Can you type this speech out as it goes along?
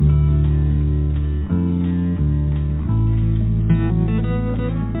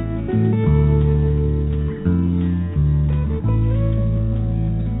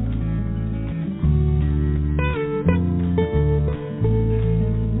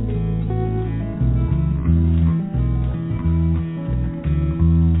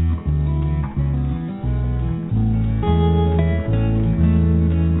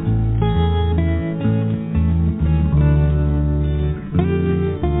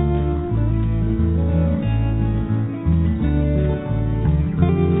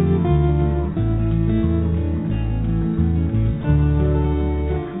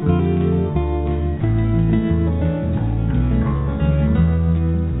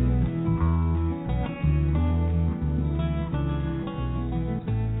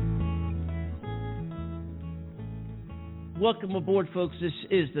Welcome aboard, folks. This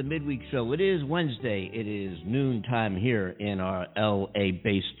is the Midweek Show. It is Wednesday. It is noontime here in our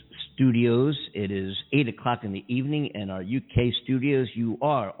LA-based studios. It is 8 o'clock in the evening in our UK studios. You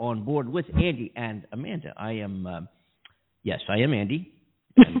are on board with Andy and Amanda. I am Andy.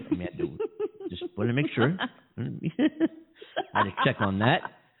 And Amanda, just want to make sure. I had to check on that.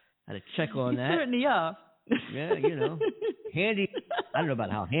 You certainly are. Yeah, handy. I don't know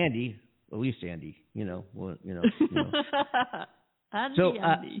about how handy. At least Andy, Andy. So,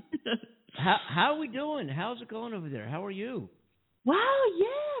 Andy. How are we doing? How's it going over there? How are you? Wow,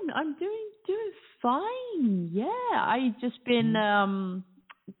 yeah, I'm doing fine. Yeah, I've just been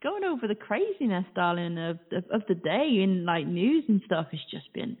going over the craziness, darling, of the day in like news and stuff. It's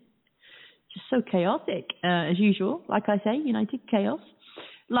just been so chaotic as usual. Like I say, United Chaos.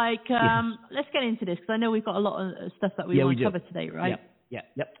 Let's get into this because I know we've got a lot of stuff that we want to cover today, right?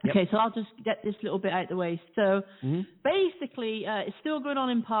 Yep. Okay, so I'll just get this little bit out of the way. So basically, it's still going on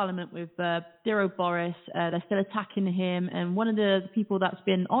in Parliament with dear old Boris. They're still attacking him. And one of the people that's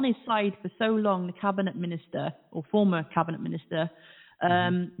been on his side for so long, the cabinet minister or former cabinet minister,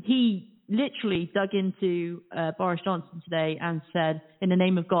 he literally dug into Boris Johnson today and said, in the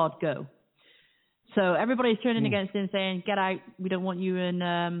name of God, go. So everybody's turning against him saying, get out. We don't want you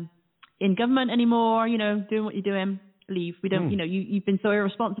in government anymore, doing what you're doing. Leave. We don't, you've been so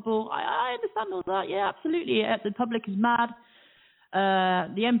irresponsible. I understand all that. Yeah, absolutely. The public is mad.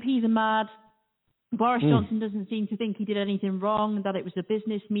 The MPs are mad. Boris Johnson doesn't seem to think he did anything wrong, that it was a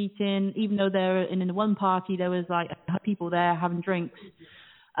business meeting, even though they're in the one party, there was like people there having drinks.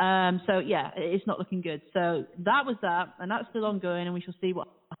 So yeah, it's not looking good. So that was that, and that's still ongoing, and we shall see what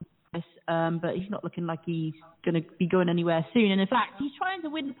happens. But he's not looking like he's going to be going anywhere soon. And in fact, he's trying to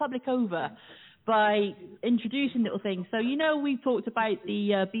win the public over by introducing little things. So, we've talked about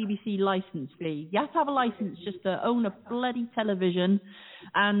the BBC license fee. You have to have a license just to own a bloody television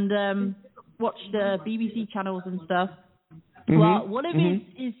and watch the BBC channels and stuff. Well, one of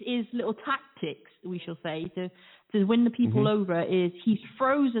his little tactics, we shall say, to win the people over is he's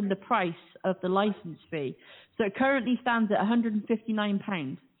frozen the price of the license fee. So it currently stands at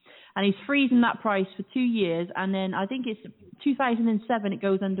 £159. And he's freezing that price for 2 years. And then I think it's 2007 it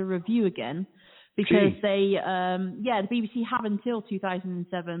goes under review again. Because the BBC have until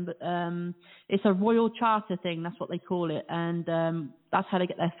 2007, but it's a royal charter thing, that's what they call it, and that's how they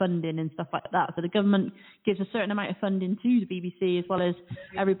get their funding and stuff like that. So the government gives a certain amount of funding to the BBC as well as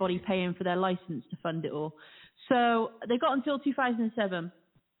everybody paying for their license to fund it all. So they've got until 2007,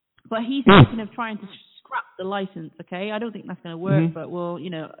 but he's thinking of trying to scrap the license, okay? I don't think that's going to work, but we'll,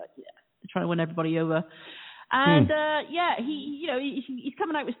 try to win everybody over. And he's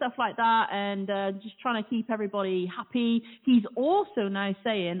coming out with stuff like that and just trying to keep everybody happy. He's also now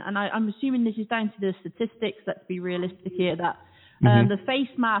saying, and I'm assuming this is down to the statistics, let's be realistic here, that the face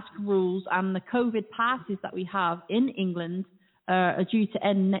mask rules and the COVID passes that we have in England are due to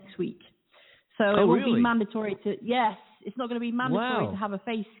end next week. So it won't be mandatory it's not going to be mandatory to have a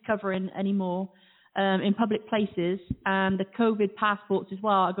face covering anymore. In public places, and the COVID passports as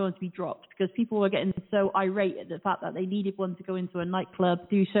well are going to be dropped because people were getting so irate at the fact that they needed one to go into a nightclub,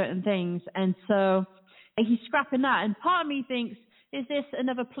 do certain things, and so he's scrapping that. And part of me thinks, is this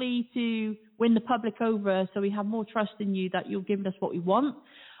another plea to win the public over so we have more trust in you that you'll give us what we want?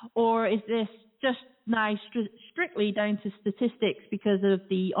 Or is this just now strictly down to statistics because of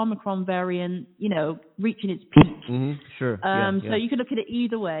the Omicron variant, reaching its peak? Sure. So you could look at it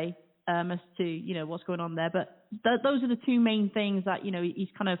either way. As to what's going on there, but those are the two main things that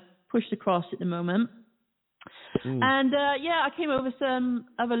he's kind of pushed across at the moment. And I came over some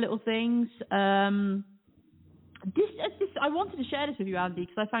other little things. This I wanted to share this with you, Andy,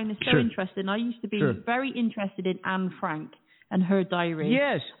 because I found this so interesting. I used to be very interested in Anne Frank and her diary.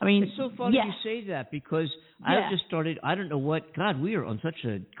 Yes, I mean it's so funny you say that because I just started. I don't know what. God, we are on such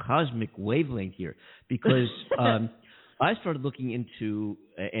a cosmic wavelength here because. I started looking into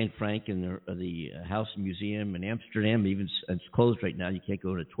Anne Frank and the House Museum in Amsterdam. Even it's closed right now. You can't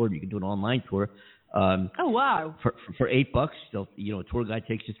go to a tour. But you can do an online tour. Oh wow! For $8, a tour guide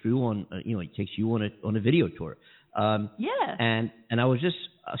takes you through on he takes you on a video tour. And I was just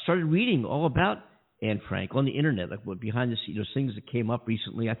started reading all about Anne Frank on the internet, like what behind the scenes, things that came up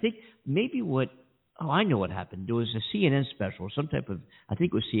recently. I think maybe I know what happened. There was a CNN special or some type of, I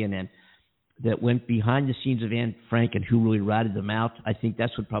think it was CNN. That went behind the scenes of Anne Frank and who really ratted them out. I think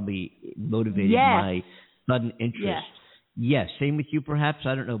that's what probably motivated my sudden interest Yes, same with you, perhaps.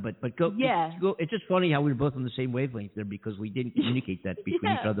 I don't know, but go. Yeah. Go. It's just funny how we were both on the same wavelength there because we didn't communicate that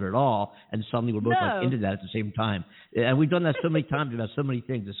between each other at all, and suddenly we're both like into that at the same time. And we've done that so many times about so many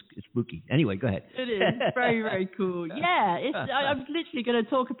things. It's spooky. Anyway, go ahead. It is very, very cool. Yeah, I'm literally going to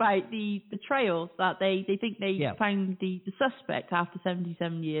talk about the trails that they think they found the suspect after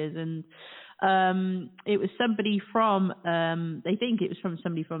 77 years, and it was somebody from they think it was from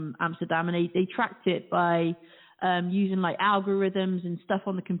somebody from Amsterdam, and they tracked it by using like algorithms and stuff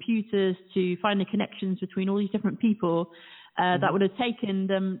on the computers to find the connections between all these different people that would have taken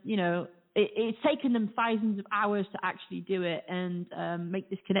them, it's taken them thousands of hours to actually do it and make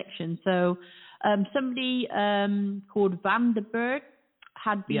this connection. So somebody called Van der Berg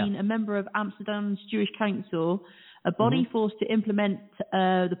had been a member of Amsterdam's Jewish Council, a body forced to implement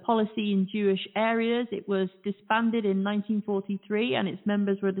the policy in Jewish areas. It was disbanded in 1943 and its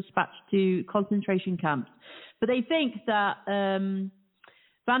members were dispatched to concentration camps. But they think that Van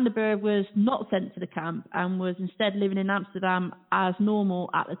der Berg was not sent to the camp and was instead living in Amsterdam as normal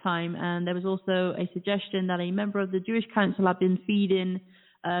at the time. And there was also a suggestion that a member of the Jewish Council had been feeding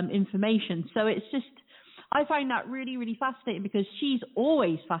information. So it's just, I find that really, really fascinating because she's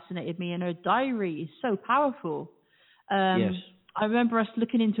always fascinated me and her diary is so powerful. Yes. I remember us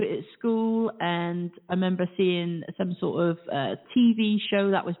looking into it at school, and I remember seeing some sort of TV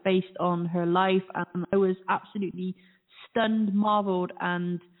show that was based on her life, and I was absolutely stunned, marveled,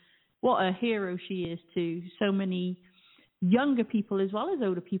 and what a hero she is to so many younger people as well as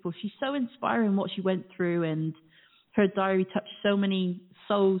older people. She's so inspiring what she went through, and her diary touched so many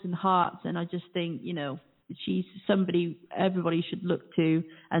souls and hearts, and I just think, she's somebody everybody should look to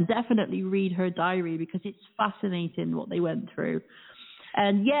and definitely read her diary because it's fascinating what they went through.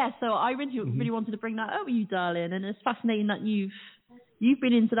 And so I really wanted to bring that up with you, darling, and it's fascinating that you've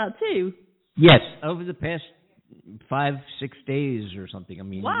been into that too. Yes, over the past 5-6 days or something. I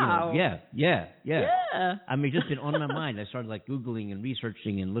mean, wow. Yeah. I mean, just been on my mind. I started like Googling and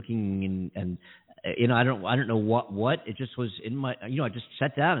researching and looking and I don't know what it just was in my, I just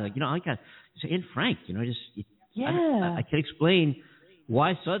sat down and I got Anne Frank, I can't explain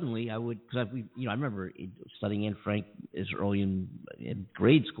why suddenly I would, because I remember studying Anne Frank as early in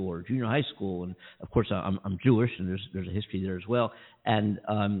grade school or junior high school, and of course I'm Jewish and there's a history there as well, and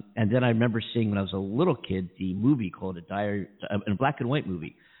then I remember seeing when I was a little kid the movie called a black and white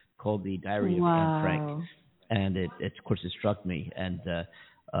movie called The Diary of Anne Frank, and it of course it struck me,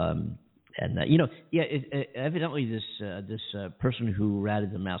 evidently this person who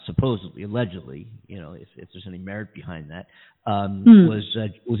ratted them out, supposedly, allegedly, if there's any merit behind that, was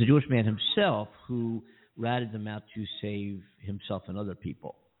a Jewish man himself who ratted them out to save himself and other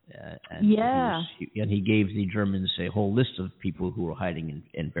people. And he gave the Germans a whole list of people who were hiding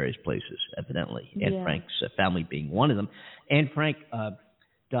in various places, evidently. Anne Frank's family being one of them. Anne Frank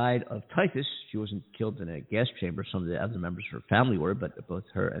died of typhus. She wasn't killed in a gas chamber. Some of the other members of her family were, but both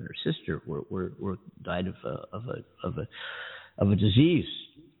her and her sister were died of a disease,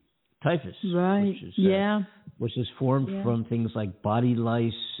 typhus. Right. Which is formed from things like body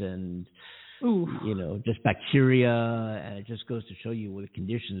lice and just bacteria, and it just goes to show you what the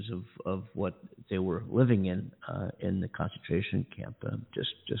conditions of what they were living in the concentration camp.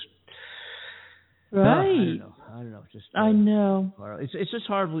 Right. I don't know. I know. It's just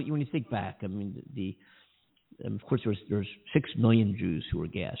hard when you think back. I mean, of course, there's 6 million Jews who were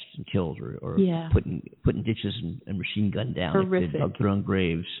gassed and killed or put in ditches and machine gunned down. Horrific. They dug their own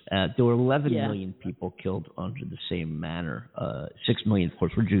graves. There were 11 million people killed under the same manner. 6 million, of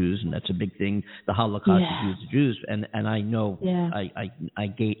course, were Jews, and that's a big thing. The Holocaust is used to Jews, and I know I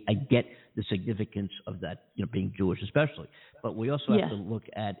get the significance of that, being Jewish especially. But we also have to look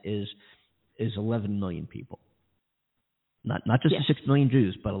at is 11 million people. Not just the 6 million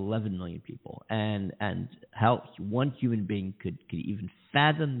Jews, but 11 million people. And how one human being could even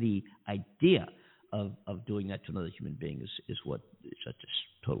fathom the idea of doing that to another human being is what just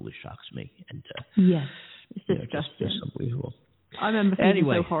totally shocks me. And it's disgusting. Just unbelievable. I remember feeling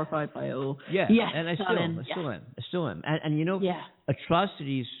so horrified by it all. Yeah, and I still am. And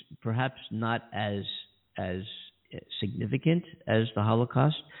atrocities perhaps not as significant as the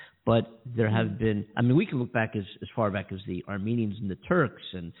Holocaust, but there have been. I mean, we can look back as far back as the Armenians and the Turks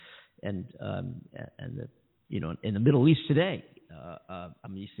and the in the Middle East today. I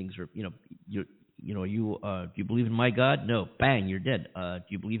mean, these things are do you believe in my God? No, bang, you're dead. Do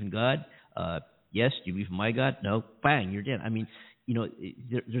you believe in God? Yes. Do you believe in my God? No, bang, you're dead. I mean,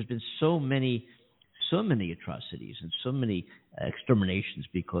 there's been so many so many atrocities and so many exterminations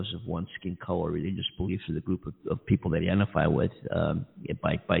because of one's skin color, religious beliefs, or the group of people they identify with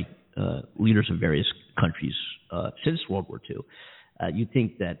by leaders of various countries since World War II. You'd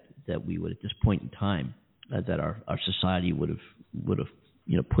think that we would, at this point in time, that our society would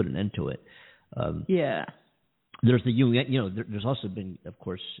have put an end to it. There's the UN. There's also been, of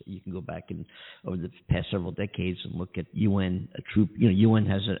course, you can go back and over the past several decades and look at UN UN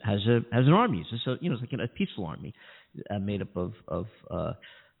has an army. So it's like a peaceful army made up of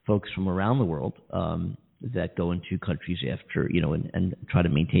folks from around the world that go into countries after and try to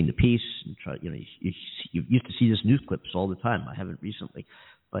maintain the peace. And try you used to see this news clips all the time. I haven't recently,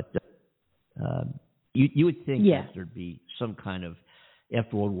 but you would think that there'd be some kind of,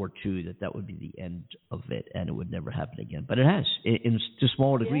 after World War II, that would be the end of it, and it would never happen again. But it has, to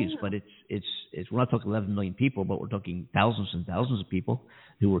smaller degrees. Yeah. But it's we're not talking 11 million people, but we're talking thousands and thousands of people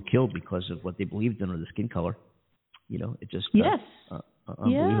who were killed because of what they believed in or the skin color. It just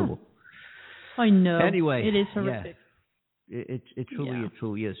unbelievable. I know. Anyway, it is horrific. Yeah. It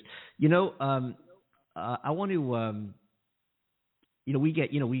truly is. I want to.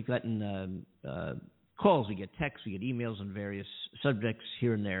 We've gotten calls, we get texts, we get emails on various subjects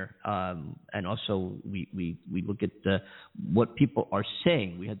here and there, and also we look at what people are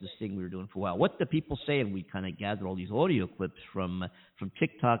saying. We had this thing we were doing for a while. What the people say, and we kind of gather all these audio clips from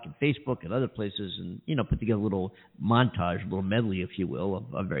TikTok and Facebook and other places, and put together a little montage, a little medley, if you will,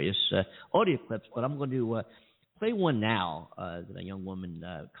 of various audio clips. But I'm going to play one now that a young woman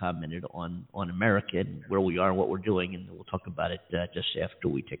commented on America and where we are and what we're doing, and we'll talk about it just after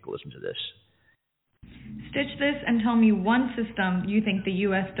we take a listen to this. Stitch this and tell me one system you think the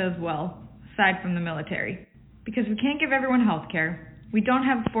U.S. does well, aside from the military. Because we can't give everyone health care. We don't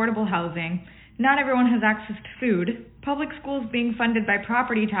have affordable housing. Not everyone has access to food. Public schools being funded by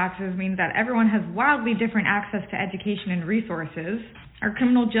property taxes means that everyone has wildly different access to education and resources. Our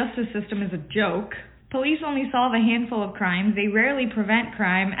criminal justice system is a joke. Police only solve a handful of crimes. They rarely prevent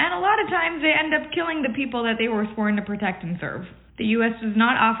crime. And a lot of times they end up killing the people that they were sworn to protect and serve. The U.S. does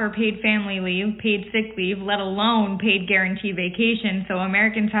not offer paid family leave, paid sick leave, let alone paid guaranteed vacation, so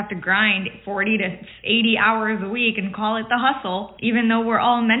Americans have to grind 40 to 80 hours a week and call it the hustle, even though we're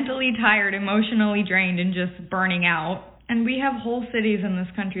all mentally tired, emotionally drained, and just burning out. And we have whole cities in this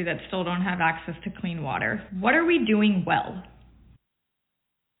country that still don't have access to clean water. What are we doing well?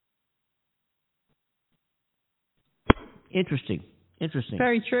 Interesting.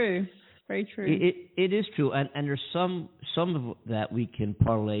 Very true. Very true. It is true, and there's some of that we can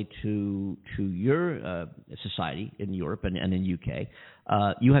parlay to your society in Europe and in UK.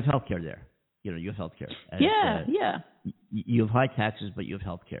 You have healthcare there. You have healthcare. Yeah. You have high taxes, but you have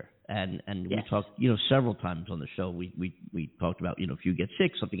healthcare. And we talked, several times on the show. We talked about, if you get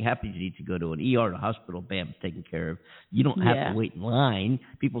sick, something happens, you need to go to an ER, a hospital, bam, it's taken care of. You don't have to wait in line.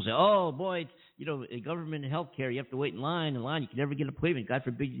 People say, oh boy, government health care, you have to wait in line. You can never get an appointment. God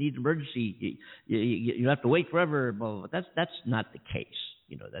forbid you need an emergency. You have to wait forever. Blah, blah, blah. That's not the case.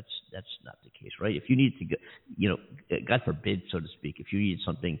 That's not the case, right? If you need to go, God forbid, so to speak, if you need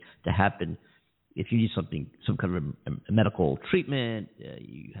something to happen, if you need some kind of a medical treatment,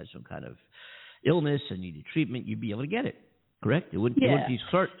 you had some kind of illness and you need treatment, you'd be able to get it. Correct? It wouldn't be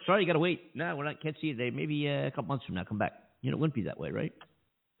sorry, you got to wait. No, can't see you today. Maybe a couple months from now, come back. It wouldn't be that way, right?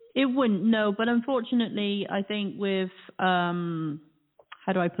 It wouldn't, no. But unfortunately, I think with,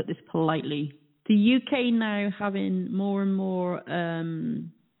 how do I put this politely? The UK now having more and more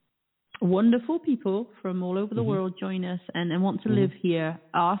wonderful people from all over the world join us and want to live here,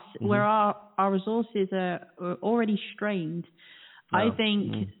 where our resources are already strained. I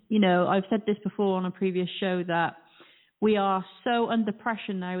think, I've said this before on a previous show, that we are so under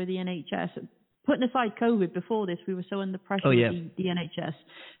pressure now with the NHS. Putting aside COVID, before this, we were so under pressure with the NHS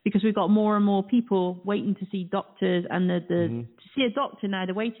because we've got more and more people waiting to see doctors, and to see a doctor now,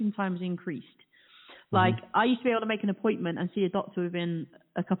 the waiting time has increased. Like, I used to be able to make an appointment and see a doctor within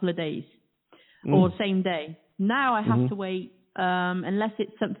a couple of days or the same day. Now I have to wait, unless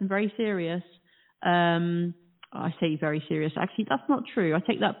it's something very serious. I say very serious. Actually, that's not true. I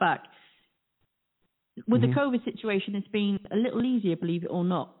take that back. With the COVID situation, it's been a little easier, believe it or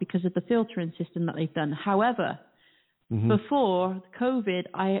not, because of the filtering system that they've done. However, before COVID,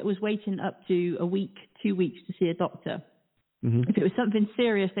 I was waiting up to a week, 2 weeks to see a doctor. If it was something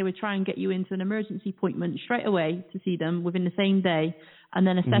serious, they would try and get you into an emergency appointment straight away to see them within the same day, and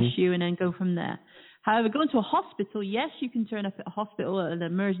then assess you and then go from there. However, going to a hospital, yes, you can turn up at a hospital at an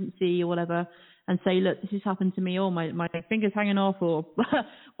emergency or whatever and say, look, this has happened to me, or my finger's hanging off, or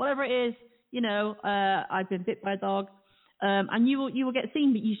whatever it is, I've been bit by a dog, and you will get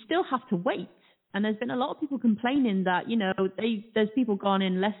seen, but you still have to wait. And there's been a lot of people complaining that, there's people gone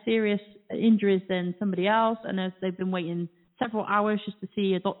in less serious injuries than somebody else, and they've been waiting several hours just to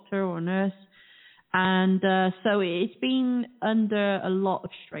see a doctor or a nurse. And so it's been under a lot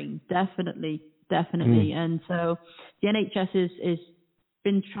of strain, definitely. And so the NHS is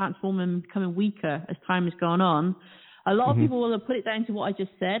been transforming and becoming weaker as time has gone on. A lot of people will put it down to what I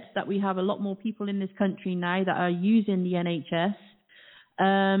just said, that we have a lot more people in this country now that are using the NHS.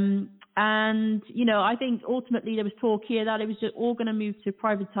 And, I think ultimately there was talk here that it was just all going to move to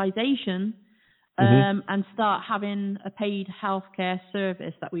privatization and start having a paid healthcare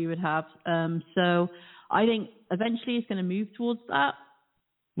service that we would have. So I think eventually it's going to move towards that.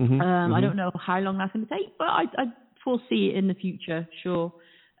 I don't know how long that's going to take, but I foresee it in the future, sure.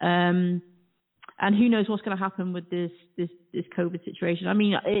 And who knows what's going to happen with this COVID situation. I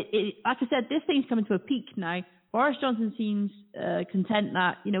mean, like I said, this thing's coming to a peak now. Boris Johnson seems content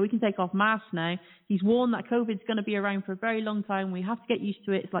that, we can take off masks now. He's warned that COVID's going to be around for a very long time. We have to get used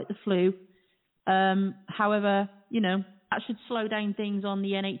to it. It's like the flu. However, that should slow down things on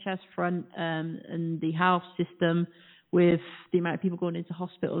the NHS front and the health system with the amount of people going into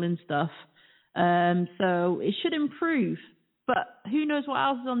hospital and stuff. So it should improve. But who knows what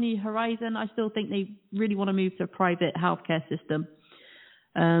else is on the horizon? I still think they really want to move to a private healthcare system.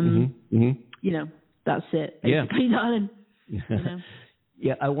 That's it, basically, darling.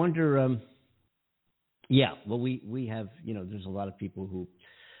 Yeah, I wonder. Well, we have, there's a lot of people who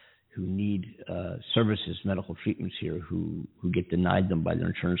need services, medical treatments here, who get denied them by their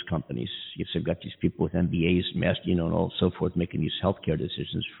insurance companies. You've got these people with MBAs, and all so forth, making these healthcare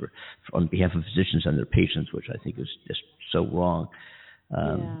decisions for on behalf of physicians and their patients, which I think is just so wrong.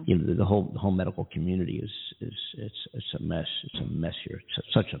 The whole medical community is a mess. It's a mess here.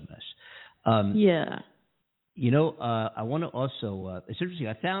 It's such a mess. I want to also. It's interesting.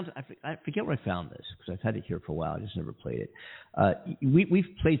 I forget where I found this because I've had it here for a while. I just never played it.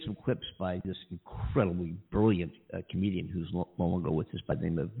 We've played some clips by this incredibly brilliant comedian who's no longer with us by the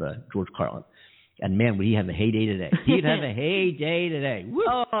name of George Carlin. And man, would he have a heyday today? He'd have a heyday today. Woo!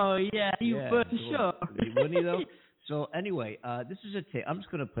 Oh yeah, for sure. Wouldn't he though? So anyway, this is a tape. I'm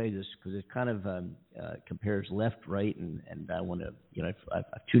just going to play this because it kind of compares left, right, and I want to.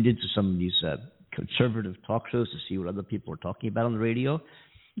 I've tuned into some of these conservative talk shows to see what other people are talking about on the radio.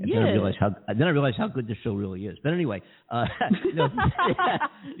 And then I realized how good this show really is. But anyway, and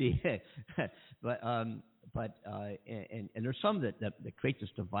there's some that create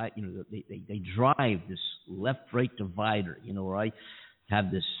this divide. They drive this left-right divider. Where I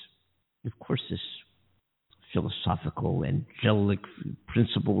have this, of course, this philosophical, angelic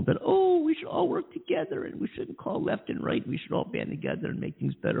principle that, we should all work together and we shouldn't call left and right. We should all band together and make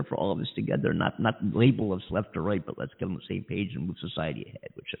things better for all of us together, not label us left or right, but let's get on the same page and move society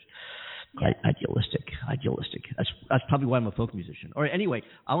ahead, which is idealistic. That's probably why I'm a folk musician. All right, anyway,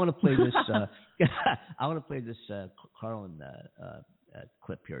 I want to play this Carlin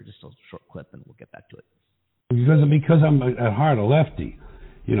clip here, just a short clip, and we'll get back to it. Because I'm at heart a lefty.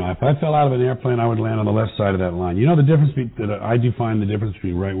 If I fell out of an airplane, I would land on the left side of that line. The difference I define the difference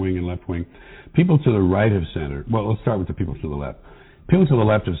between right wing and left wing. People to the right of center. Well, let's start with the people to the left. People to the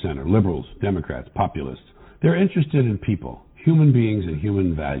left of center, liberals, Democrats, populists. They're interested in people, human beings, and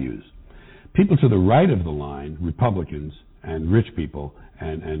human values. People to the right of the line, Republicans and rich people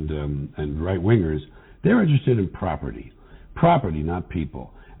and right wingers, they're interested in property, not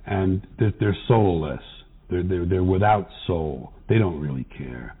people, and they're soulless. They're without soul. They don't really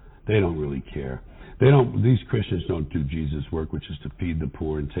care. These Christians don't do Jesus' work, which is to feed the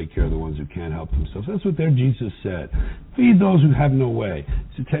poor and take care of the ones who can't help themselves. That's what their Jesus said. Feed those who have no way.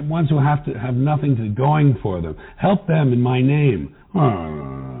 To take ones who have nothing going for them. Help them in my name.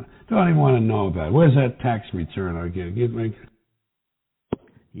 Don't even want to know about it. Where's that tax return I get? You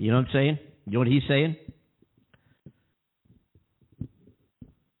know what I'm saying? You know what he's saying?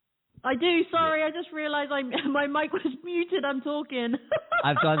 I do. Sorry, I just realized my mic was muted. I'm talking.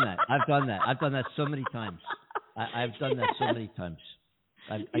 I've done that so many times. I've done that so many times.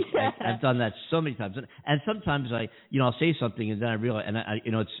 I've done that so many times, and sometimes I'll say something and then I realize,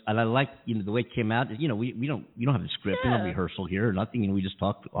 and I like the way it came out. We don't have a script, no rehearsal here or nothing, we just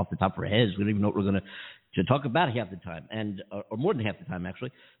talk off the top of our heads. We don't even know what we're going to talk about half the time, and or more than half the time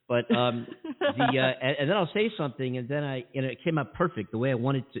actually. But and then I'll say something, and then it came out perfect the way I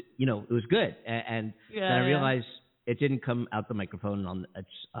wanted to. It was good, and then I realized it didn't come out the microphone.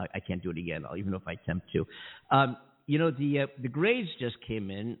 I can't do it again, even if I attempt to. the grades just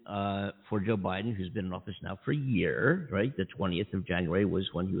came in for Joe Biden, who's been in office now for a year, right? The 20th of January was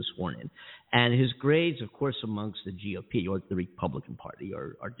when he was sworn in. And his grades, of course, amongst the GOP or the Republican Party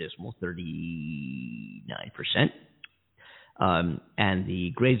are dismal, 39%. And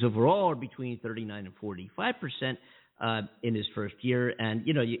the grades overall are between 39 and 45% in his first year. And,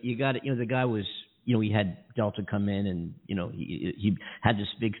 you got it. The guy was, he had Delta come in and, he had this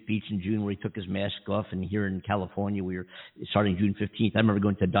big speech in June where he took his mask off. And here in California, we were starting June 15th. I remember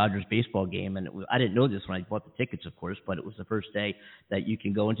going to a Dodgers baseball game, and I didn't know this when I bought the tickets, of course, but it was the first day that you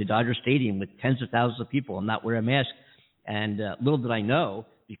can go into Dodger Stadium with tens of thousands of people and not wear a mask. And little did I know,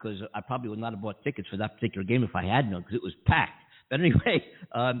 because I probably would not have bought tickets for that particular game if I had known, because it was packed. But anyway,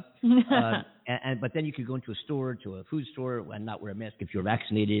 but then you could go into a store, to a food store, and not wear a mask if you're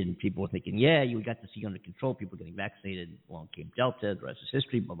vaccinated. And people were thinking, yeah, you got to see under control, people getting vaccinated. Along came Delta, the rest is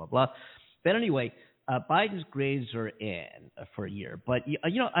history, blah, blah, blah. But anyway, Biden's grades are in for a year. But,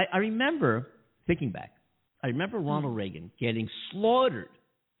 I remember, thinking back, Ronald Reagan getting slaughtered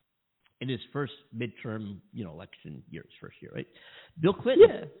in his first midterm, election year, his first year, right? Bill Clinton.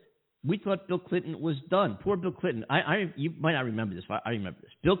 Yeah. We thought Bill Clinton was done. Poor Bill Clinton. You might not remember this, but I remember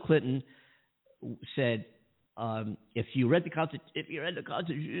this. Bill Clinton said, if you read the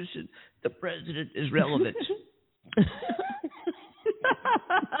Constitution, the president is relevant.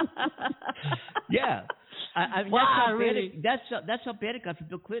 Yeah. Wow, that's how bad it got for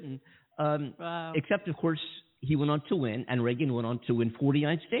Bill Clinton. Wow. Except, of course, he went on to win, and Reagan went on to win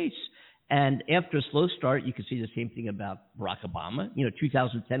 49 states. And after a slow start, you could see the same thing about Barack Obama.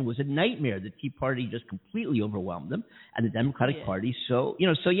 2010 was a nightmare. The Tea Party just completely overwhelmed them, and the Democratic Party. So,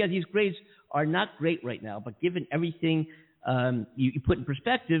 these grades are not great right now. But given everything you put in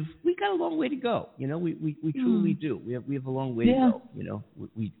perspective, we got a long way to go. We truly do. We have a long way to go.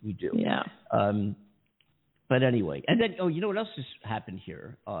 We do. Yeah. But anyway, and then what else has happened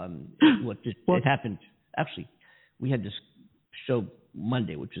here? It happened actually. We had this show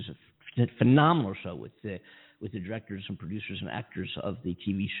Monday, which is a phenomenal show with the directors and producers and actors of the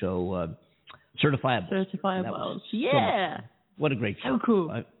TV show Certifiable. Yeah. What a great show. So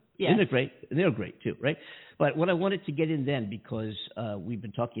cool. Isn't it great? They're great too, right? But what I wanted to get in then, because we've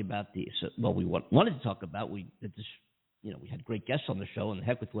been talking about we wanted to talk about, we had great guests on the show, and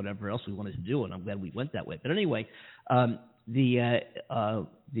heck with whatever else we wanted to do, and I'm glad we went that way. But anyway, the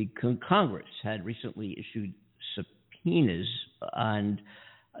Congress had recently issued subpoenas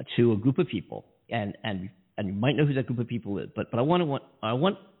to a group of people, and you might know who that group of people is, but I want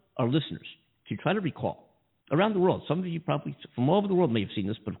our listeners to try to recall around the world. Some of you probably from all over the world may have seen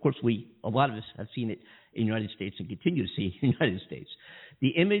this, but of course a lot of us have seen it in the United States and continue to see it in the United States. The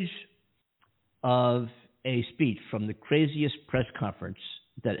image of a speech from the craziest press conference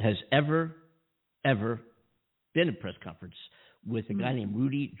that has ever been a press conference, with a guy named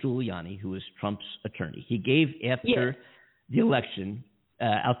Rudy Giuliani, who is Trump's attorney. He gave after the election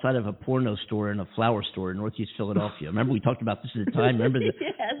outside of a porno store and a flower store in Northeast Philadelphia. Remember, we talked about this at the time? Remember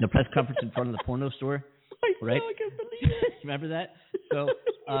the press conference in front of the porno store? Right? I can't believe it. Remember that? So,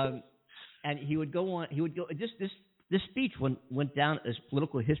 and he would go. This speech went down as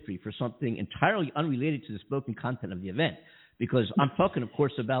political history for something entirely unrelated to the spoken content of the event. Because I'm talking, of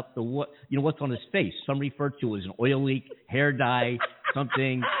course, about what's on his face. Some refer to as an oil leak, hair dye,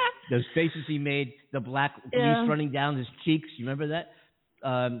 something. Those faces he made, the black grease running down his cheeks. You remember that?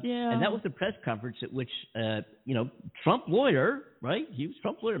 And that was the press conference at which, Trump lawyer, right? He was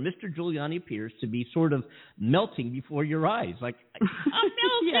Trump lawyer. Mr. Giuliani appears to be sort of melting before your eyes. Like, I'm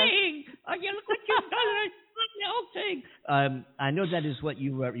melting! Look what you've done! I'm melting! I know that is what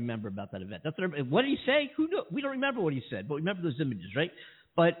you remember about that event. What did he say? Who knows? We don't remember what he said, but we remember those images, right?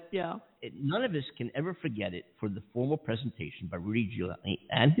 But none of us can ever forget it for the formal presentation by Rudy Giuliani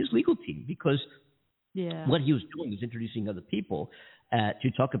and his legal team, because what he was doing was introducing other people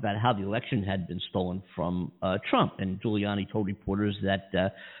to talk about how the election had been stolen from Trump. And Giuliani told reporters that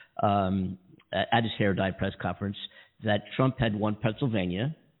at his hair dye press conference that Trump had won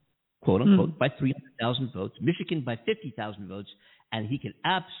Pennsylvania, quote unquote, by 300,000 votes, Michigan by 50,000 votes, and he could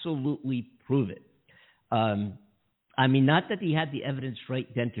absolutely prove it. Not that he had the evidence right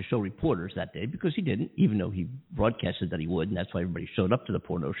then to show reporters that day, because he didn't, even though he broadcasted that he would, and that's why everybody showed up to the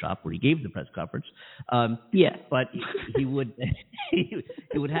porno shop where he gave the press conference. But he would he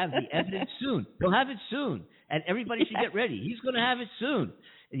would have the evidence soon. He'll have it soon, and everybody should get ready. He's going to have it soon.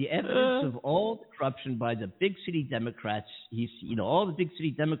 The evidence of all the corruption by the big city Democrats. All the big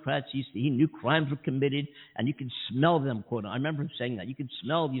city Democrats. He knew crimes were committed, and you can smell them. Quote. I remember him saying that you can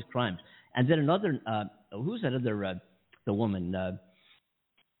smell these crimes. And then another, who's that other, the woman?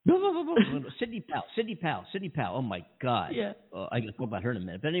 No. Sidney Powell. Oh my God. Yeah. I can talk about her in a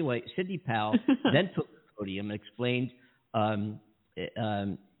minute. But anyway, Sidney Powell then took the podium and explained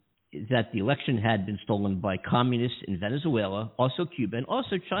that the election had been stolen by communists in Venezuela, also Cuba, and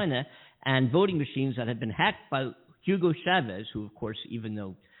also China, and voting machines that had been hacked by Hugo Chavez, who, of course, even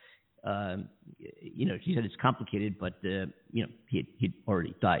though she said it's complicated, but he'd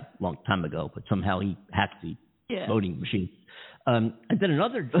already died a long time ago. But somehow he hacked the voting machine. And then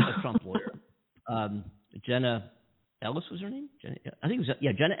another Trump lawyer, Jenna Ellis was her name?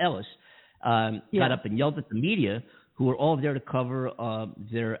 Jenna Ellis, got up and yelled at the media, who were all there to cover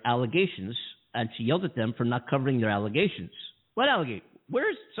their allegations, and she yelled at them for not covering their allegations. What allegation?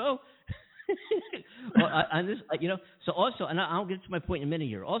 Where's so? So also, and I'll get to my point in a minute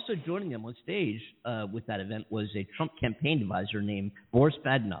here. Also joining them on stage with that event was a Trump campaign advisor named Boris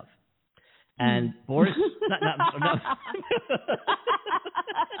Badenoff. And Boris, not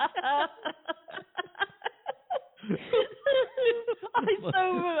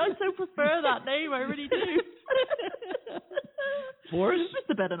I so prefer that name. I really do. Boris,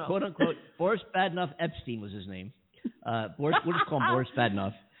 Mr. Badenoff, quote unquote, Boris Badenoff Epstein was his name. We'll just call him Boris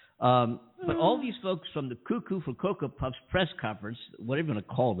Badenoff. But all these folks from the Cuckoo for Cocoa Puffs press conference, whatever you want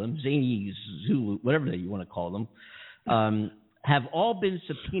to call them, Zany, Zulu, whatever you want to call them, have all been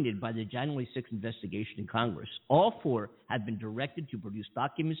subpoenaed by the January 6th investigation in Congress. All four have been directed to produce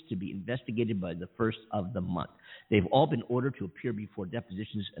documents to be investigated by the first of the month. They've all been ordered to appear before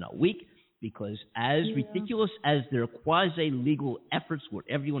depositions in a week because as ridiculous as their quasi-legal efforts,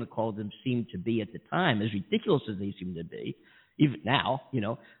 whatever you want to call them, seemed to be at the time, as ridiculous as they seem to be, even now,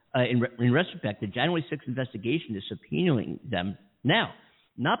 in retrospect, the January 6th investigation is subpoenaing them now,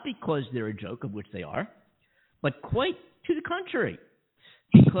 not because they're a joke, of which they are, but quite to the contrary,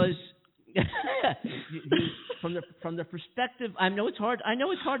 because from the perspective, I know it's hard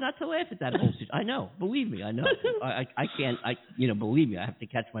not to laugh at that whole situation. I know, believe me, I know. I can't. Believe me, I have to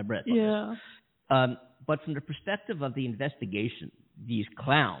catch my breath. Yeah. But from the perspective of the investigation, these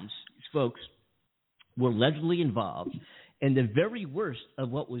clowns, these folks, were allegedly involved in the very worst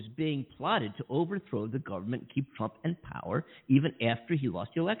of what was being plotted to overthrow the government and keep Trump in power, even after he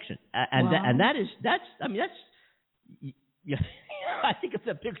lost the election. Yeah, I think of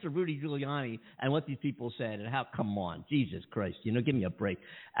that picture of Rudy Giuliani and what these people said and how, come on, Jesus Christ, give me a break.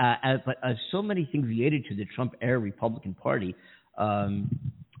 But so many things related to the Trump-era Republican Party,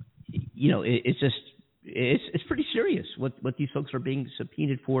 it's pretty serious what these folks are being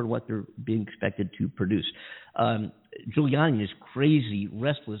subpoenaed for and what they're being expected to produce. Giuliani and his crazy,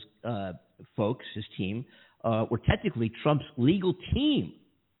 restless folks, his team, were technically Trump's legal team.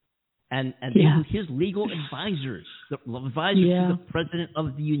 And they were his legal advisors, to the President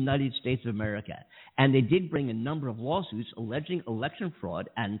of the United States of America. And they did bring a number of lawsuits alleging election fraud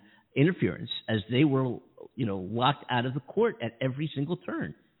and interference as they were, locked out of the court at every single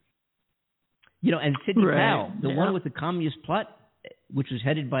turn. And Sidney Powell, the one with the communist plot, which was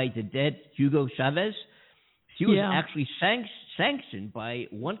headed by the dead Hugo Chavez, she was actually sanctioned by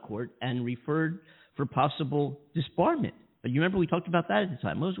one court and referred for possible disbarment. But you remember we talked about that at the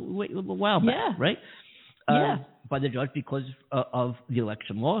time. It was a while back, right? By the judge because of the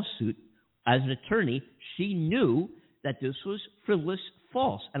election lawsuit. As an attorney, she knew that this was frivolous,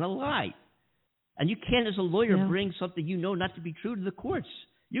 false, and a lie. And you can't, as a lawyer, bring something not to be true to the courts.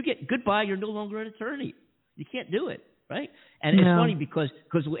 You get goodbye. You're no longer an attorney. You can't do it, right? And it's funny because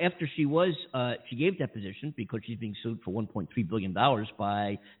after she gave that position because she's being sued for $1.3 billion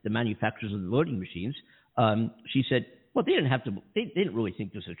by the manufacturers of the voting machines. She said, well, they didn't have to. They didn't really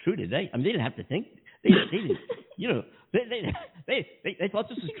think this was true, did they? I mean, they didn't have to think. They didn't. They thought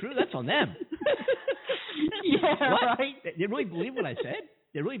this was true. That's on them. What? Right. They really believe what I said.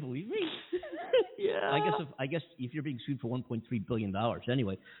 They really believe me. I guess if you're being sued for $1.3 billion,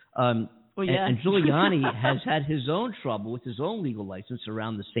 anyway. And Giuliani has had his own trouble with his own legal license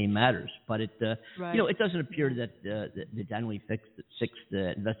around the same matters, but it doesn't appear that the January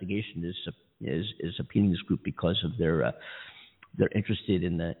 6th investigation is subpoenaing this group because of they're interested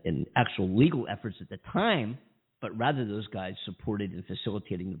in actual legal efforts at the time, but rather those guys supported and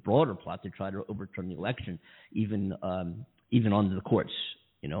facilitating the broader plot to try to overturn the election, even onto the courts.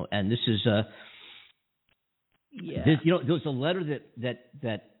 And this is there was a letter that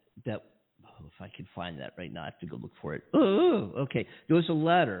if I could find that right now, I have to go look for it. Okay. There was a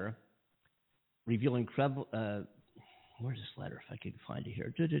letter revealing incredible. Where's this letter? If I can find it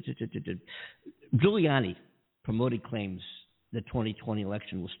here. Giuliani promoted claims the 2020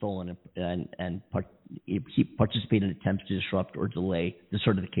 election was stolen and he participated in attempts to disrupt or delay the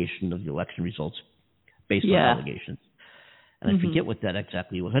certification of the election results based on allegations. and I forget what that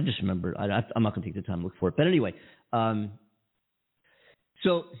exactly was. I just remember. I'm not going to take the time to look for it. But anyway,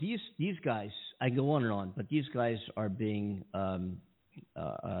 so these guys, I go on and on, but these guys are being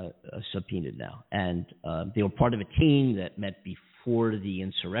subpoenaed now, and they were part of a team that met before the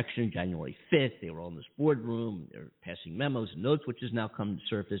insurrection, January 5th. They were all in this boardroom. They're passing memos and notes, which has now come to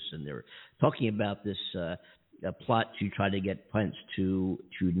surface, and they're talking about this plot to try to get Pence to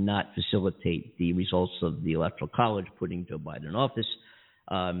not facilitate the results of the Electoral College, putting Joe Biden in office.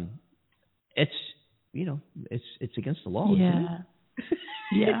 It's against the law, isn't it?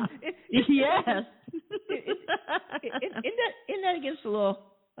 Yeah. Yes. Isn't that against the law?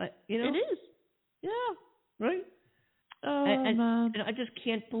 It is. Yeah. Right? Man. And I just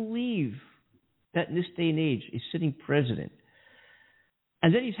can't believe that in this day and age, a sitting president,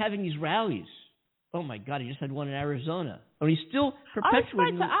 and then he's having these rallies. Oh my God, he just had one in Arizona. I mean, he's still perpetuating. I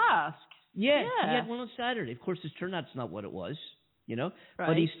was about to ask. Yeah, he had one on Saturday. Of course, his turnout's not what it was, Right.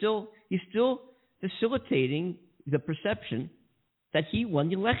 But he's still facilitating the perception that he won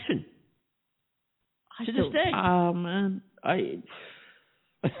the election. To this day. Man, I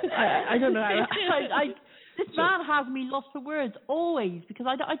don't know. This man has me lost for words always, because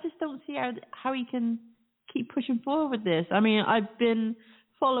I just don't see how he can keep pushing forward with this. I mean, I've been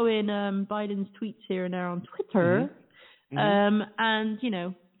following Biden's tweets here and there on Twitter, and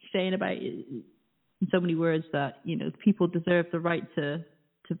saying about in so many words that people deserve the right to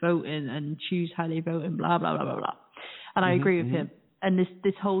vote and choose how they vote and blah blah blah blah blah. And I agree with him. And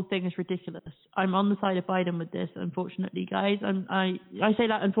this whole thing is ridiculous. I'm on the side of Biden with this, unfortunately, guys. And I say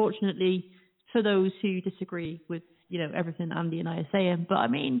that unfortunately for those who disagree with everything Andy and I are saying. But I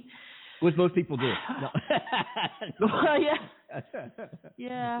mean, which most people do. No. Well, yeah.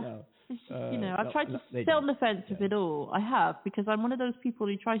 No. It's just, I've tried to stay on the fence with it all. I have, because I'm one of those people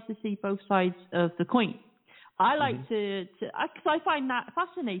who tries to see both sides of the coin. I like to because I find that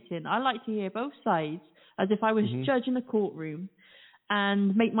fascinating. I like to hear both sides as if I was judge in a courtroom,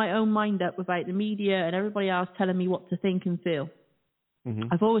 and make my own mind up without the media and everybody else telling me what to think and feel.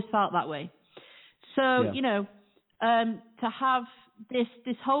 I've always felt that way. So, to have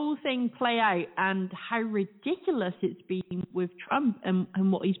this whole thing play out and how ridiculous it's been with Trump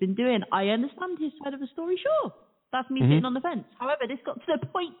and what he's been doing, I understand his side of the story, sure. That's me sitting on the fence. However, this got to the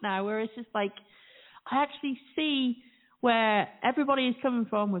point now where it's just like, I actually see where everybody is coming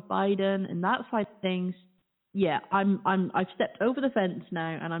from with Biden and that side of things. Yeah, I've stepped over the fence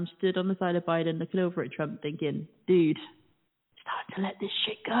now, and I'm stood on the side of Biden, looking over at Trump, thinking, dude, it's time to let this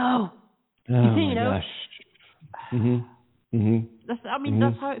shit go. Oh my gosh.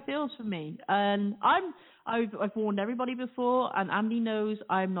 That's how it feels for me. And I've warned everybody before, and Andy knows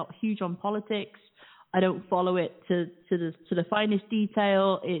I'm not huge on politics. I don't follow it to the finest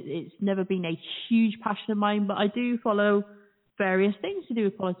detail. It's never been a huge passion of mine, but I do follow various things to do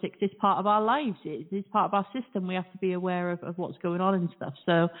with politics. It's part of our lives. It's part of our system. We have to be aware of what's going on and stuff.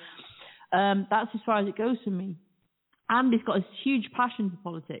 So that's as far as it goes for me. Andy's got a huge passion for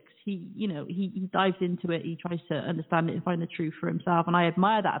politics. He dives into it. He tries to understand it and find the truth for himself. And I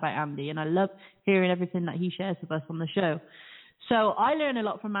admire that about Andy. And I love hearing everything that he shares with us on the show. So I learn a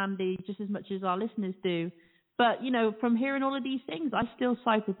lot from Andy just as much as our listeners do. But, from hearing all of these things, I still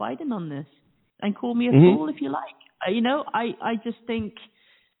side with Biden on this. And call me a fool if you like. I just think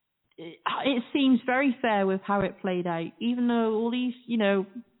it seems very fair with how it played out, even though all these,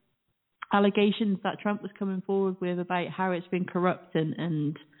 allegations that Trump was coming forward with about how it's been corrupt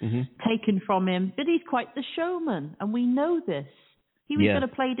and taken from him. But he's quite the showman, and we know this. He was going to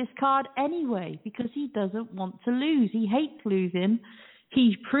play this card anyway because he doesn't want to lose. He hates losing.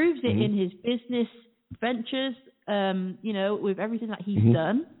 He proves it in his business ventures, with everything that he's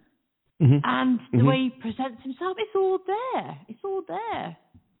done. And the way he presents himself, it's all there. It's all there.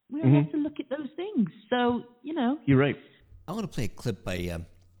 We don't have to look at those things. So, You're right. I want to play a clip by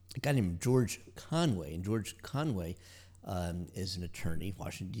a guy named George Conway. And George Conway is an attorney,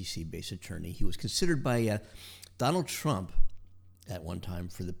 Washington, D.C.-based attorney. He was considered by Donald Trump at one time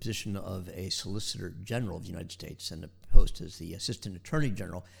for the position of a Solicitor General of the United States and a post as the Assistant Attorney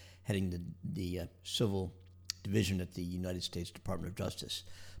General heading the Civil Division at the United States Department of Justice.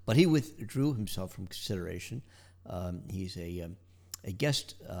 But he withdrew himself from consideration. He's a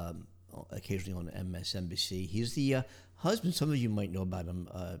guest occasionally on MSNBC. He's the husband, some of you might know about him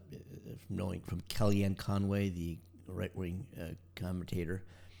from Kellyanne Conway, the right-wing commentator,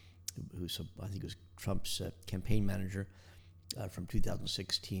 who's I think was Trump's campaign manager from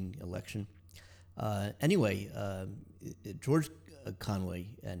 2016 election. Anyway, George Conway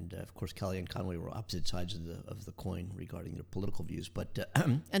and of course Kellyanne Conway were opposite sides of the coin regarding their political views, but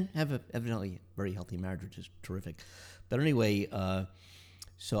and have evidently very healthy marriage, which is terrific. But anyway,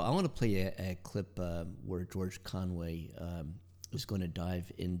 so I want to play a clip where George Conway is going to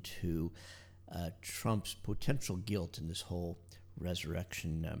dive into Trump's potential guilt in this whole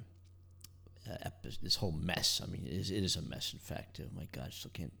resurrection. This whole mess. I mean, it is a mess. In fact, oh my gosh,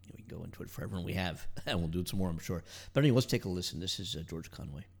 still can't we go into it forever, and we have, and we'll do it some more, I'm sure. But anyway, let's take a listen. This is George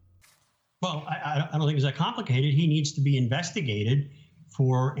Conway. Well, I don't think it's that complicated. He needs to be investigated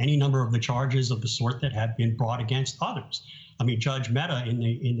for any number of the charges of the sort that have been brought against others. I mean, Judge Mehta in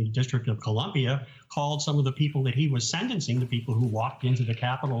the District of Columbia called some of the people that he was sentencing, the people who walked into the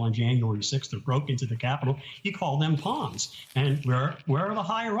Capitol on January 6th or broke into the Capitol, he called them pawns. And where are the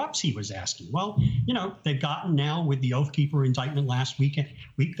higher ups, he was asking? Well, you know, they've gotten now with the Oath Keeper indictment last week,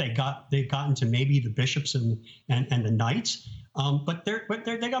 they've gotten to maybe the bishops and the knights. But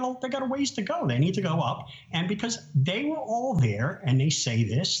they got a ways to go. They need to go up. And because they were all there, and they say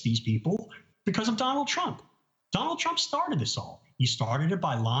this, these people, because of Donald Trump. Donald Trump started this all. He started it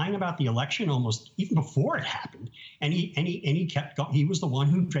by lying about the election almost even before it happened. And he kept going. He was the one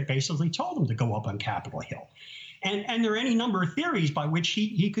who basically told them to go up on Capitol Hill. And there are any number of theories by which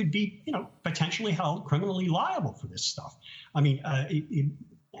he could be, you know, potentially held criminally liable for this stuff. I mean,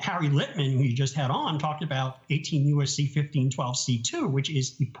 Harry Littman, who you just had on, talked about 18 U.S.C. 1512 C2, which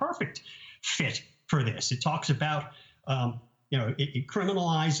is the perfect fit for this. It talks about, you know, it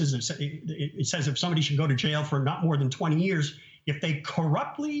criminalizes, it says if somebody should go to jail for not more than 20 years, if they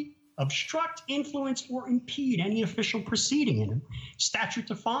corruptly obstruct, influence, or impede any official proceeding. And statute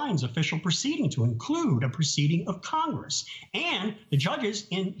defines official proceeding to include a proceeding of Congress. And the judges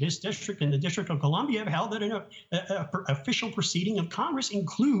in this district, in the District of Columbia, have held that an official proceeding of Congress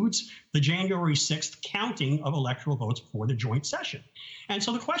includes the January 6th counting of electoral votes for the joint session. And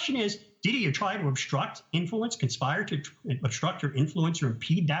so the question is, did he try to obstruct, influence, conspire to obstruct or influence or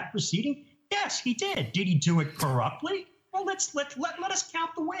impede that proceeding? Yes, he did. Did he do it corruptly? Well, let us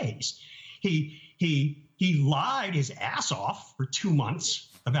count the ways. He lied his ass off for 2 months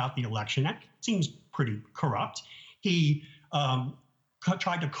about the election. That seems pretty corrupt. He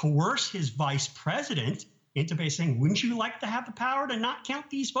tried to coerce his vice president into basically saying, wouldn't you like to have the power to not count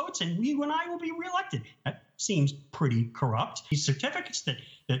these votes and you and I will be reelected? That seems pretty corrupt. These certificates that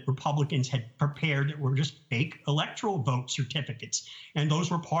Republicans had prepared that were just fake electoral vote certificates. And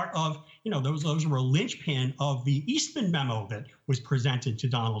those were part of, you know, those were a linchpin of the Eastman memo that was presented to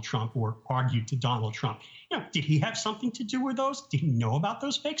Donald Trump or argued to Donald Trump. You know, did he have something to do with those? Did he know about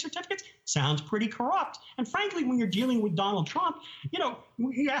those fake certificates? Sounds pretty corrupt. And frankly, when you're dealing with Donald Trump, you know,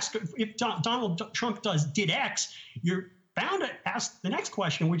 you ask if Donald Trump did X, you're bound to ask the next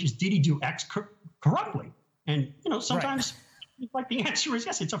question, which is, did he do X corruptly? And, you know, sometimes like the answer is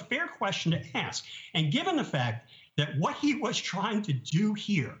yes. It's a fair question to ask. And given the fact that what he was trying to do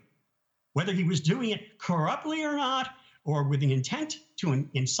here, whether he was doing it corruptly or not, or with an intent to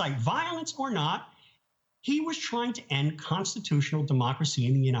incite violence or not, he was trying to end constitutional democracy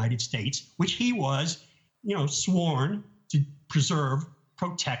in the United States, which he was, you know, sworn to preserve,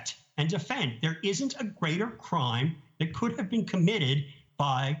 protect, and defend. There isn't a greater crime that could have been committed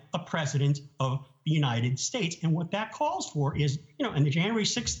by a president of the United States. And what that calls for is, you know, and the January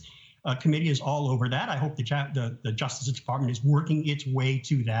 6th committee is all over that. I hope the Justice Department is working its way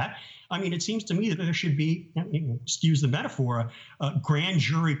to that. I mean, it seems to me that there should be, excuse the metaphor, a grand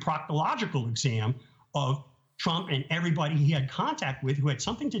jury proctological exam of Trump and everybody he had contact with who had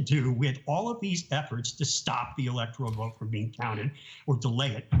something to do with all of these efforts to stop the electoral vote from being counted or delay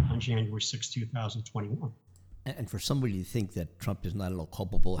it on January 6, 2021. And for somebody to think that Trump is not at all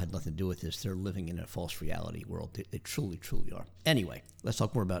culpable, had nothing to do with this, they're living in a false reality world. They truly, truly are. Anyway, let's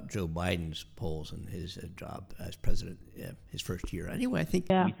talk more about Joe Biden's polls and his job as president, his first year. Anyway, I think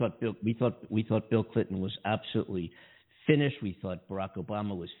we thought Bill Clinton was absolutely finished. We thought Barack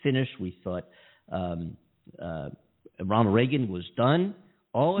Obama was finished. We thought Ronald Reagan was done.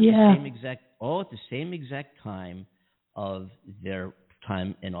 All at the same exact time of their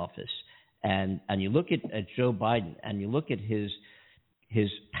time in office. And you look at Joe Biden, and you look at his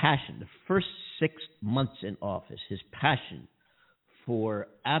passion, the first 6 months in office, his passion for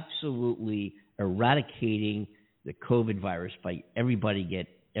absolutely eradicating the COVID virus by everybody get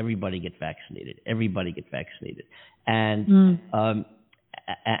vaccinated, and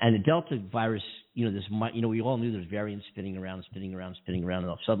and the Delta virus, we all knew there's variants spinning around,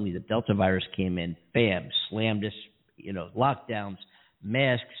 and suddenly the Delta virus came in, bam, slammed us, lockdowns,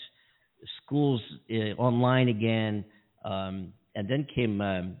 masks, schools online again, and then came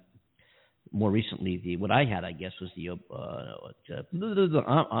more recently, what I had, I guess, was the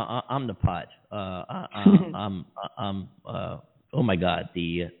Omnipod. Oh my God,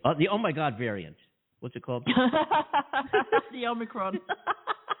 the oh my God variant. What's it called? The Omicron.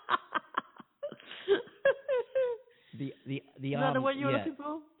 the Is that the one you were looking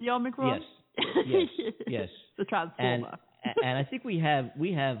for? The Omicron. Yes. The transformer. And I think we have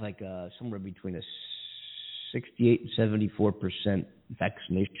like somewhere between a 68 and 74%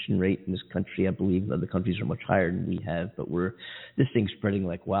 vaccination rate in this country. I believe other countries are much higher than we have, but this thing's spreading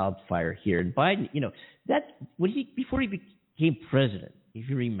like wildfire here. And Biden, before he became president, if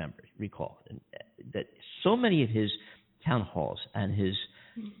you recall, that so many of his town halls and his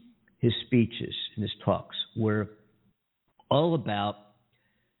speeches and his talks were all about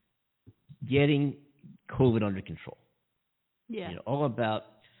getting COVID under control. Yeah. All about,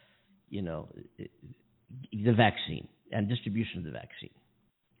 the vaccine and distribution of the vaccine.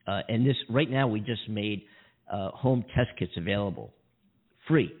 And this right now, we just made home test kits available,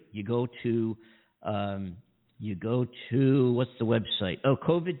 free. You go to what's the website? Oh,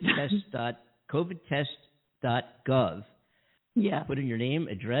 covidtest.gov. Yeah. Put in your name,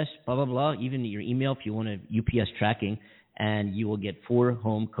 address, blah blah blah, even your email if you want UPS tracking, and you will get 4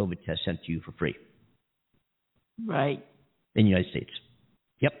 home COVID tests sent to you for free. Right. In the United States.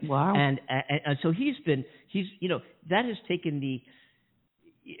 Yep. Wow. And so he's that has taken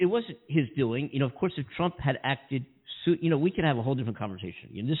it wasn't his doing. Of course, if Trump had acted, we could have a whole different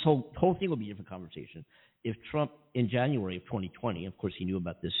conversation. This whole thing would be a different conversation. If Trump in January of 2020, of course, he knew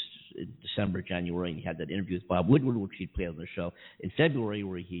about this in December, January, and he had that interview with Bob Woodward, which he'd played on the show in February,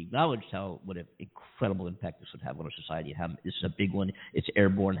 where he acknowledged what an incredible impact this would have on our society. How this is a big one. It's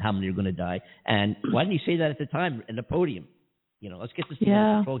airborne. How many are going to die? And why didn't he say that at the time in the podium? Let's get this thing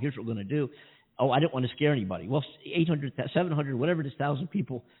under control. Here's what we're going to do. Oh, I didn't want to scare anybody. Well, 800, 700, whatever it is, 1,000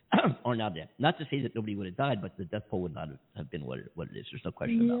 people are now dead. Not to say that nobody would have died, but the death toll would not have been what it is. There's no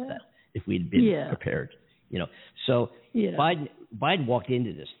question about that if we had been prepared. So Biden walked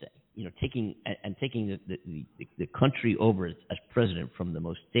into this thing, taking the country over as president from the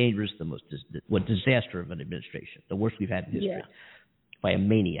most dangerous, disaster of an administration, the worst we've had in history, by a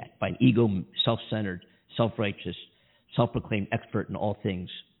maniac, by an self-centered, self-righteous, self-proclaimed expert in all things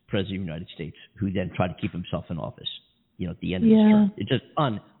president of the United States, who then tried to keep himself in office, at the end of his term. It's just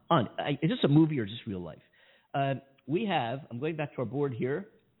is this a movie or is this real life? I'm going back to our board here.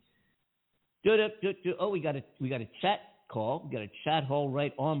 Oh, we got a chat call. We got a chat hall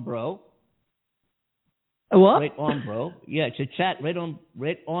right on, bro. A what? Right on, bro. Yeah, it's a chat right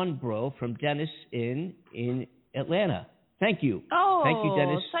on, bro, from Dennis in Atlanta. Thank you. Oh, thank you,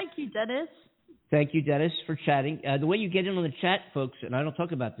 Dennis. Thank you, Dennis. Thank you, Dennis, for chatting. The way you get in on the chat, folks, and I don't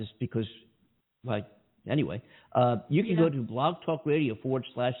talk about this because, anyway, you can go to Blog Talk Radio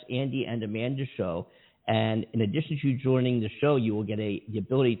 /Andy and Amanda Show. And in addition to joining the show, you will get the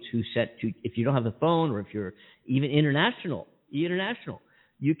ability to if you don't have a phone or if you're even international, you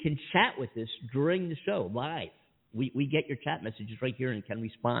can chat with us during the show live. We get your chat messages right here and can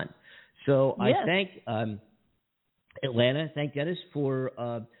respond. So I thank Atlanta, thank Dennis for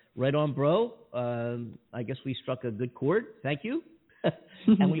right on, bro. I guess we struck a good chord. Thank you.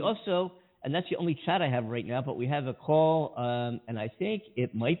 And we also, and that's the only chat I have right now, but we have a call, and I think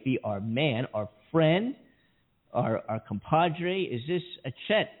it might be our man, our friend, our compadre. Is this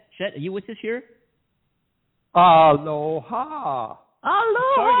Chet? Chet, are you with us here? Aloha.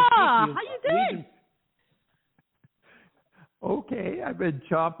 Aloha. How you doing? Okay, I've been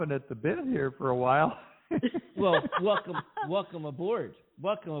chomping at the bit here for a while. Well, welcome aboard.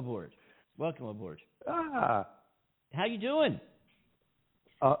 Welcome aboard. Ah. How you doing?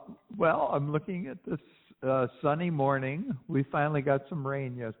 Well, I'm looking at this sunny morning. We finally got some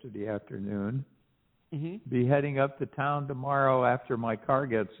rain yesterday afternoon. Mm-hmm. Be heading up to town tomorrow after my car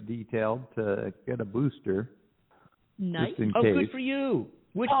gets detailed to get a booster. Nice. Just in case. Good for you.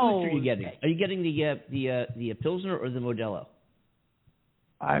 Which booster are you getting? Are you getting the Pilsner or the Modelo?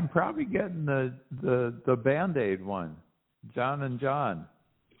 I'm probably getting the Band-Aid one, John and John.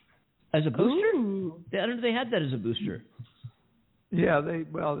 As a booster? Ooh. I don't know they had that as a booster. Yeah, they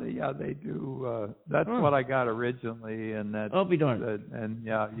do. That's what I got originally, and that. I'll be darned. And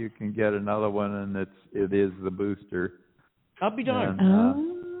you can get another one, and it is the booster. I'll be darned.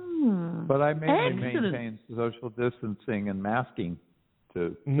 But I mainly maintain social distancing and masking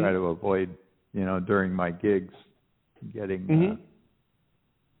to try to avoid, during my gigs, getting talking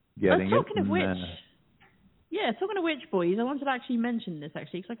it. Of which, talking of which, boys, I wanted to actually mention this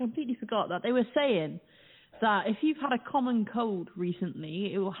because I completely forgot that they were saying that if you've had a common cold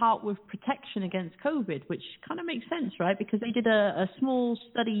recently, it will help with protection against COVID, which kind of makes sense, right? Because they did a small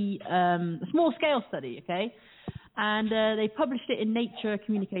study, a small scale study, okay? And they published it in Nature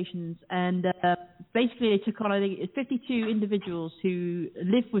Communications. And basically they took on, I think, 52 individuals who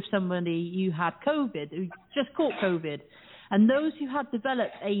lived with somebody who had COVID, who just caught COVID. And those who had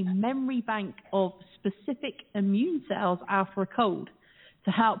developed a memory bank of specific immune cells after a cold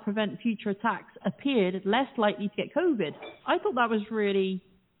to help prevent future attacks appeared less likely to get COVID. I thought that was really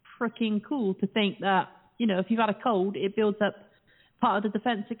freaking cool to think that, you know, if you've had a cold, it builds up part of the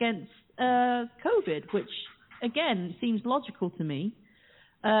defense against COVID, which, again, seems logical to me.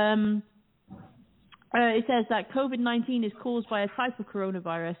 It says that COVID-19 is caused by a type of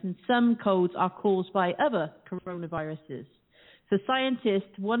coronavirus, and some colds are caused by other coronaviruses. So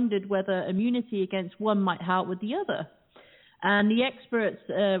scientists wondered whether immunity against one might help with the other. And the experts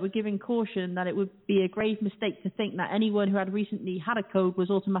were giving caution that it would be a grave mistake to think that anyone who had recently had a cold was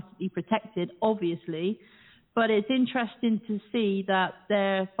automatically protected, obviously. But it's interesting to see that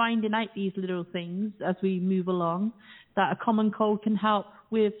they're finding out these little things as we move along, that a common cold can help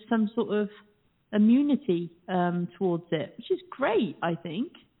with some sort of immunity towards it, which is great, I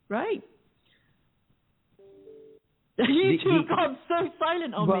think, right? You two have gone so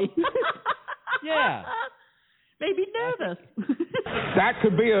silent on me. Yeah. Made me nervous. That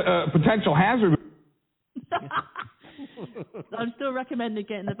could be a potential hazard. I'm still recommending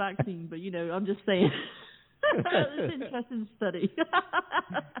getting the vaccine, but, you know, I'm just saying. It's an interesting study.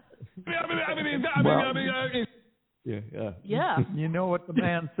 Yeah. You know what the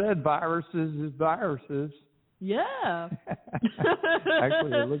man said, viruses is viruses. Yeah.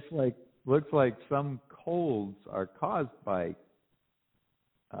 Actually, it looks like some colds are caused by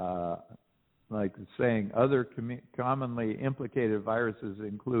like saying other commonly implicated viruses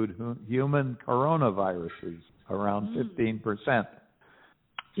include human coronaviruses, around 15%.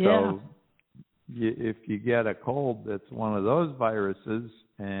 Yeah. So if you get a cold that's one of those viruses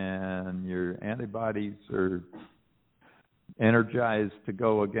and your antibodies are energized to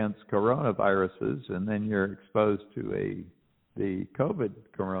go against coronaviruses, and then you're exposed to the COVID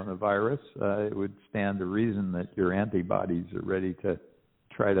coronavirus, it would stand to reason that your antibodies are ready to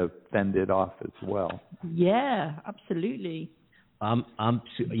try to fend it off as well. Yeah, absolutely.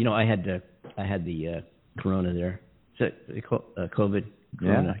 You know, I had the corona there. So they call COVID.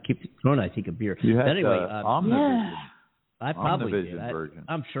 Corona. Yeah. Corona. I think a beer. You had anyway, Omnivision. I probably did. Version.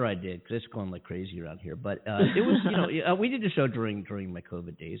 I'm sure I did, because it's going like crazy around here. But it was, you know, we did a show during my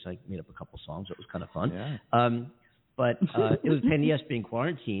COVID days. I made up a couple songs. It was kind of fun. Yeah. But it was a pain in the ass being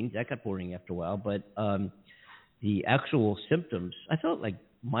quarantined. That got boring after a while. But the actual symptoms, I felt like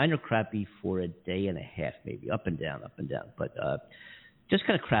minor crappy for a day and a half, maybe up and down. But just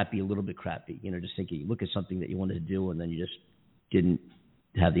kind of crappy, a little bit crappy. You know, just thinking, you look at something that you wanted to do, and then you just didn't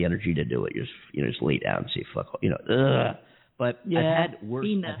have the energy to do it. You just lay down and say fuck. You know, ugh. But yeah,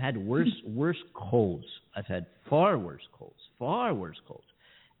 I've had worse colds. I've had far worse colds,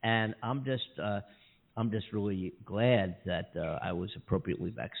 and I'm just really glad that I was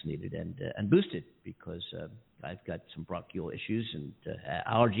appropriately vaccinated and boosted, because I've got some bronchial issues and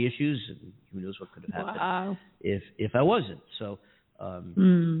allergy issues, and who knows what could have happened if I wasn't. So,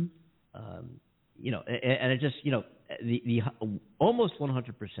 you know, and it just, you know, the almost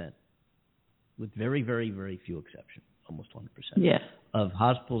 100%, with very, very, very few exceptions, almost 100% of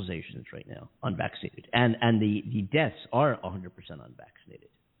hospitalizations right now unvaccinated, and the deaths are 100% unvaccinated.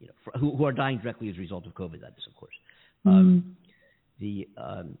 You know, who are dying directly as a result of COVID. That is, of course. The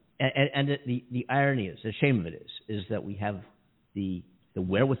irony is, the shame of it is that we have the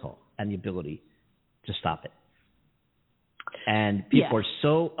wherewithal and the ability to stop it. And people are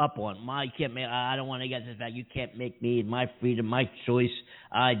so up on I don't want to get this back. You can't make me, my freedom, my choice.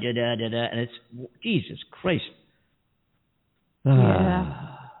 And it's Jesus Christ. Yeah.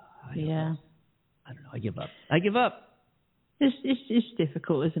 I don't know. I give up. It's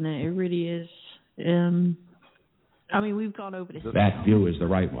difficult, isn't it? It really is. I mean, we've gone over this. That view is the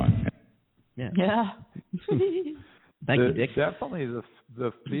right one. Yeah. Thank you, Dick. Definitely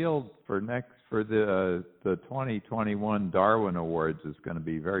the field for the 2021 Darwin Awards is going to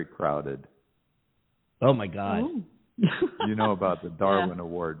be very crowded. Oh my God! You know about the Darwin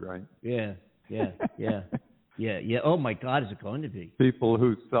Award, right? Yeah. Oh my God, is it going to be? People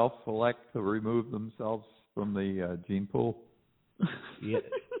who self-select to remove themselves from the gene pool. Yeah.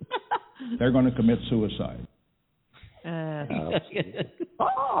 They're going to commit suicide. Hey,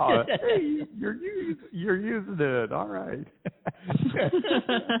 you're using it. All right.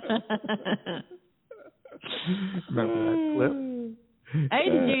 Remember that clip?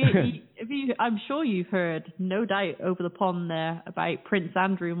 Hey, I'm sure you've heard, no doubt, over the pond there about Prince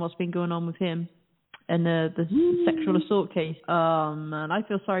Andrew and what's been going on with him and the sexual assault case. Man, I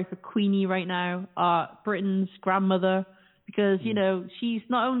feel sorry for Queenie right now, Britain's grandmother, because, you know, she's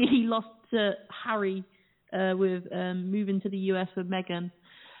not only lost to Harry with moving to the US with Meghan,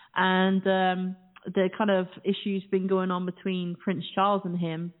 and the kind of issues been going on between Prince Charles and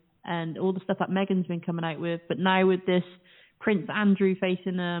him, and all the stuff that Meghan's been coming out with. But now with this Prince Andrew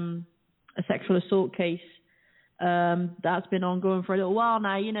facing a sexual assault case, that's been ongoing for a little while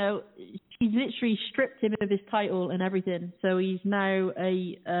now. You know, she's literally stripped him of his title and everything. So he's now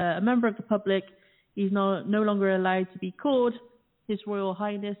a member of the public. He's no longer allowed to be called His Royal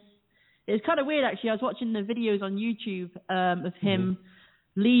Highness. It's kind of weird, actually. I was watching the videos on YouTube of him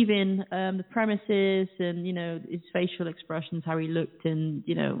leaving the premises, and, you know, his facial expressions, how he looked, and,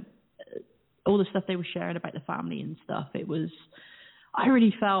 you know, all the stuff they were sharing about the family and stuff. It was, I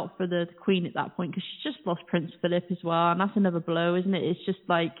really felt for the Queen at that point, because she just lost Prince Philip as well, and that's another blow, isn't it? It's just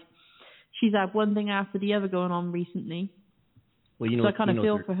like she's had one thing after the other going on recently. Well, you know, so I kind of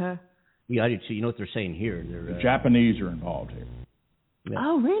feel for her. Yeah, I do too. You know what they're saying here? The Japanese are involved here. Yeah.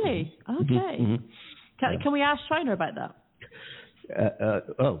 Oh, really? Okay. Can we ask China about that?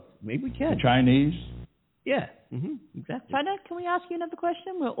 Maybe we can. The Chinese? Yeah, exactly. China, can we ask you another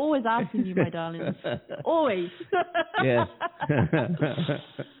question? We're always asking you, my darlings. Always. Yes.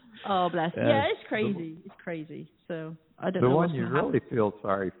 Oh, bless. Yeah, it's crazy. It's crazy. So I don't know. The one you really feel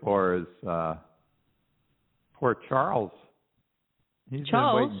sorry for is poor Charles. He's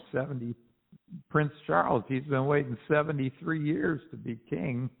been waiting 70. Prince Charles. He's been waiting 73 years to be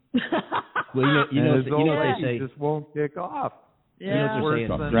king. Well, you know what they say. Just won't kick off. Yeah. You know what they're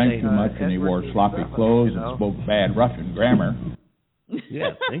saying. Drank too much, and he wore sloppy clothes and spoke bad Russian grammar.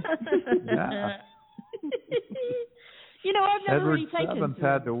 Yeah. Yeah. You know, I've never really taken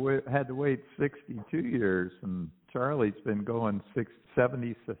Edward VII had to wait 62 years, and Charlie's been going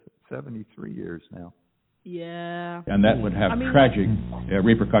 73 years now. Yeah. And that would have tragic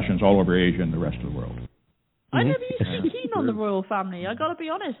repercussions all over Asia and the rest of the world. I never used to be keen on the royal family. I got to be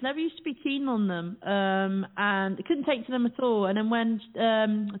honest, never used to be keen on them, and I couldn't take to them at all. And then when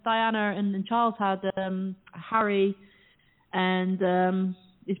Diana and Charles had Harry and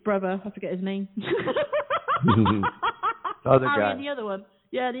his brother, I forget his name. Other Harry guy. and the other one.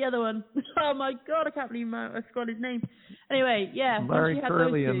 Yeah, the other one. Oh my God, I can't believe I forgot his name. Anyway, yeah. Larry,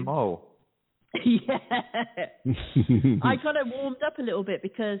 Curly, and Moe. Yeah. I kind of warmed up a little bit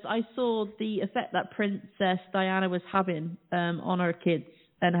because I saw the effect that Princess Diana was having on her kids,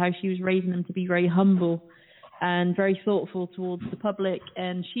 and how she was raising them to be very humble and very thoughtful towards the public,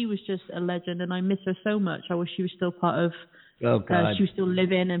 and she was just a legend, and I miss her so much. I wish she was still part of she was still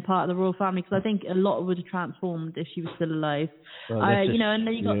living and part of the royal family, because I think a lot would have transformed if she was still alive. You know, and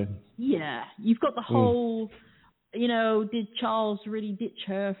then you got you've got the whole, you know, did Charles really ditch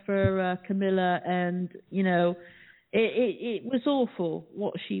her for Camilla? And, you know, it was awful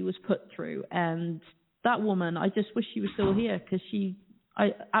what she was put through. And that woman, I just wish she was still here, because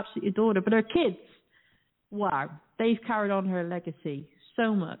I absolutely adored her. But her kids, wow, they've carried on her legacy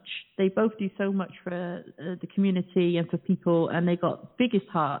so much. They both do so much for the community and for people, and they got biggest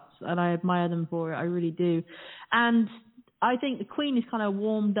hearts, and I admire them for it. I really do. And I think the Queen is kind of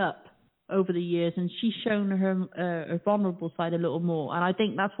warmed up over the years, and she's shown her vulnerable side a little more, and I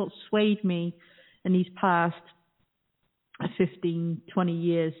think that's what swayed me in these past 15, 20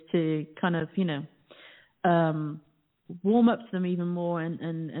 years to kind of, you know, warm up to them even more,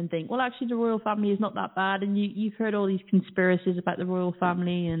 and think, well, actually the royal family is not that bad. And you've heard all these conspiracies about the royal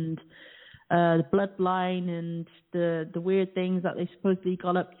family and the bloodline and the weird things that they supposedly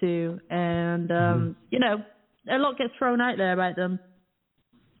got up to, and you know, a lot gets thrown out there about them.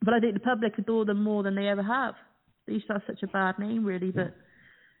 But I think the public adore them more than they ever have. They used to have such a bad name, really, but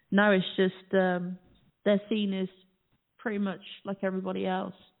now it's just they're seen as pretty much like everybody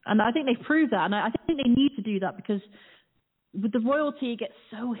else. And I think they've proved that, and I think they need to do that, because with the royalty, it gets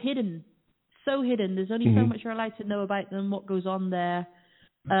so hidden. There's only so much you're allowed to know about them, what goes on there.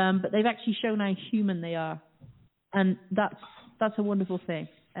 But they've actually shown how human they are, and that's a wonderful thing.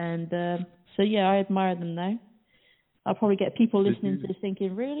 And so, yeah, I admire them now. I'll probably get people listening to this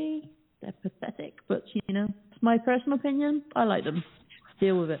thinking, really? They're pathetic. But, you know, it's my personal opinion. I like them.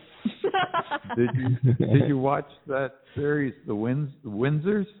 Deal with it. Did you watch that series, The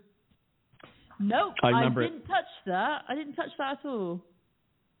Windsors? Nope. I didn't touch that. I didn't touch that at all.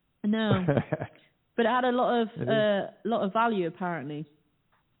 No. But it had a lot of value, apparently.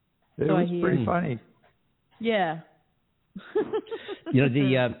 It was pretty funny. Yeah. You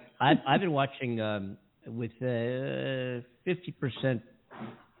know, I've been watching with 50%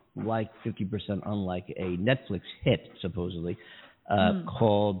 like, 50% unlike, a Netflix hit supposedly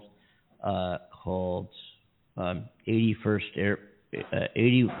called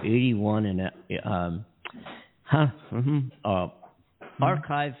 81 and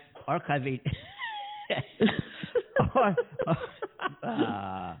Archive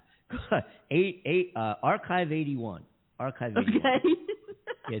 8 Archive 81. Archive 81. Okay.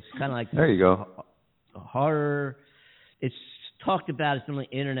 It's kind of like There you go. horror. It's talked about. It's on the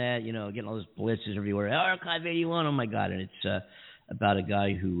internet, getting all those blitzes everywhere. Archive 81. Oh my God! And it's about a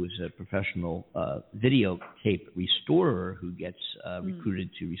guy who was a professional videotape restorer who gets recruited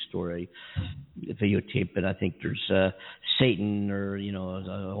to restore a videotape. And I think there's Satan or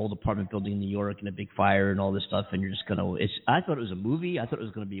a whole apartment building in New York and a big fire and all this stuff. And you're just gonna. I thought it was a movie. I thought it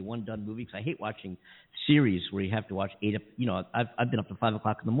was going to be a one done movie because I hate watching series where you have to watch 8. I've been up to 5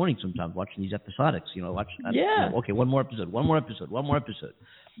 o'clock in the morning sometimes watching these episodics. Okay, one more episode.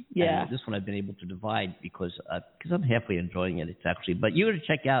 Yeah. And this one I've been able to divide because I'm halfway enjoying it. It's actually, but you got to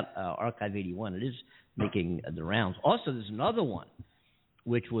check out Archive 81. It is making the rounds. Also, there's another one,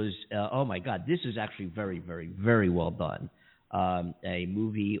 which was oh my God, this is actually very, very, very well done. A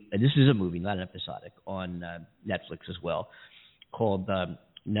movie. This is a movie, not an episodic, on Netflix as well, called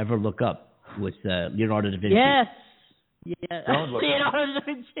Never Look Up with Leonardo da Vinci. Yes. Yeah. Don't look Leonardo da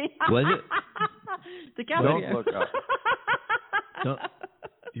Vinci. Was it? DiCaprio. Don't look up.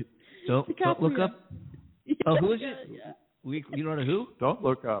 Don't look up. Oh, who is it? Yeah. Leonardo who? Don't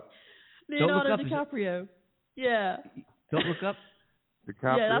look up. Leonardo Don't look up, DiCaprio. Yeah. Don't Look Up.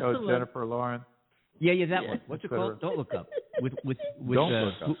 DiCaprio, Yeah, that's the one. Jennifer Lawrence. Yeah, that one. What's it called? Don't Look Up. With Don't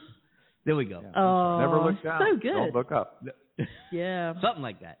Look Up. There we go. Oh, Never look down. so good. Don't look up. Yeah. Something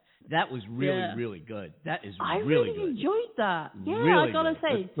like that. That was really, really good. That is I really good. enjoyed that. Yeah, Really I gotta good.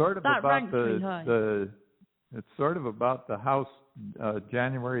 say, It's sort of that about ranked pretty high. it's sort of about the House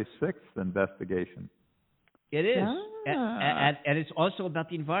January 6th investigation. It is. Ah. And it's also about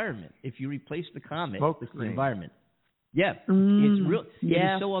the environment. If you replace the comet Smoke with the screen. environment. Yeah. It's real.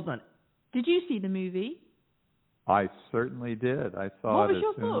 Yeah. It is so well done. Did you see the movie? I certainly did. I saw What it was as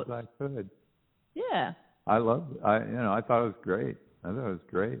your soon thoughts? as I could. Yeah. I loved it. I thought it was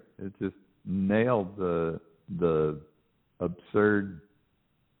great. It just nailed the absurd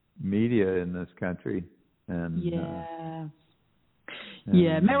media in this country. And Yeah.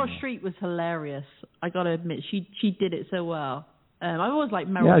 Yeah, Meryl Streep was hilarious. I got to admit, she did it so well. I've always liked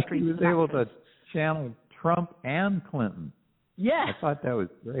Meryl Streep. she was as an able actress. to channel Trump and Clinton. Yeah. I thought that was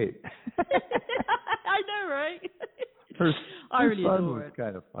great. I know, right? Her I really son adore was it.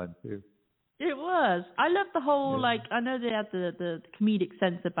 kind of fun too. It was. I love the whole, I know they had the comedic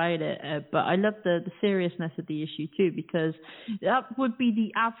sense about it, but I love the seriousness of the issue too, because that would be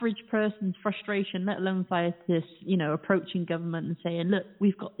the average person's frustration, let alone scientists, approaching government and saying, look,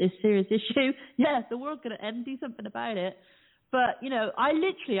 we've got this serious issue. Yeah, the world's going to end, do something about it. But,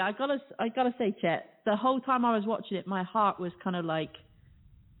 I gotta say, Chet, the whole time I was watching it, my heart was kind of like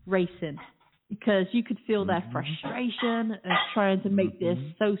racing, because you could feel their frustration of trying to make this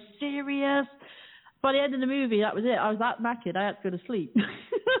so serious. By the end of the movie, that was it. I was that knackered, I had to go to sleep.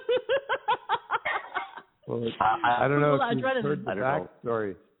 Well, I don't know if you've adrenaline.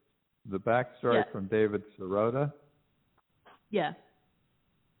 heard the backstory from David Sirota. Yeah.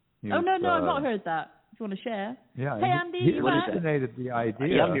 He No, was, I've not heard that. If you want to share. Yeah, Hey, Andy, he you back? originated the idea,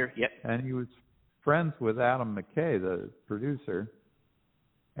 Yeah, I'm here. Yep. and he was friends with Adam McKay, the producer,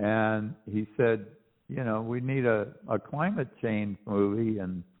 and he said, we need a climate change movie,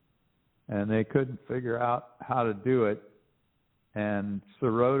 and they couldn't figure out how to do it, and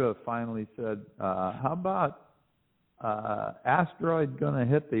Sirota finally said, how about asteroid gonna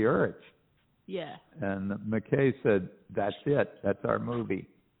hit the Earth? Yeah. And McKay said, that's it, that's our movie.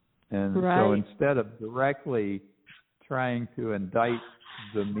 And Right. so instead of directly trying to indict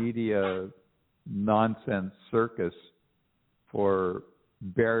the media nonsense circus for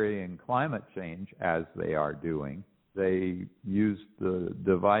burying climate change, as they are doing, they used the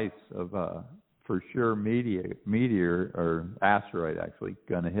device of a for sure meteor or asteroid actually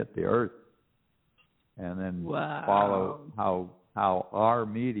going to hit the Earth, and then follow how our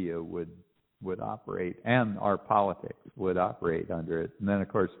media would operate and our politics would operate under it. And then, of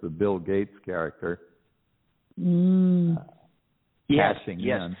course, the Bill Gates character cashing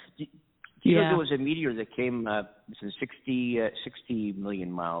in. Do you know there was a meteor that came 60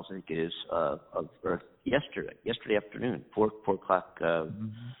 million miles, I think it is, of Earth yesterday afternoon, 4 o'clock I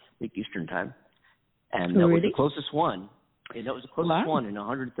think Eastern time. And that was the closest one. And that was the closest one in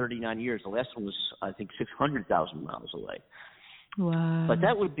 139 years. The last one was, I think, 600,000 miles away. Wow. But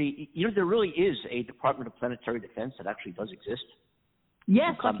that would be, there really is a Department of Planetary Defense that actually does exist.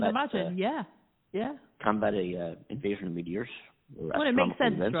 Yes, I can imagine. Yeah. Combat a invasion of meteors. Well, it makes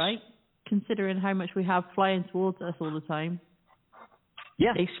sense, events. right? Considering how much we have flying towards us all the time.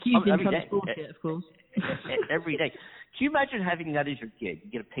 Yeah. Excuse me, every day. bullshit, of course. Every day. Can you imagine having that as your gig?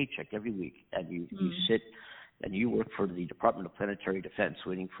 You get a paycheck every week, and you sit and you work for the Department of Planetary Defense,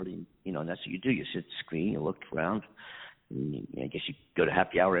 waiting for and that's what you do. You sit at the screen, you look around, and I guess you go to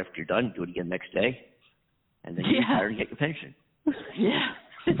happy hour after you're done, you do it again the next day, and then you retire and get your pension. Yeah.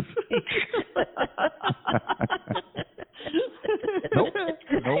 Nope.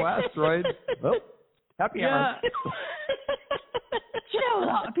 No asteroid. Nope. Happy hour. You know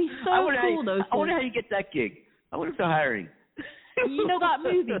that would be so cool, though. I wonder how you get that gig. I wonder if they're hiring. You know that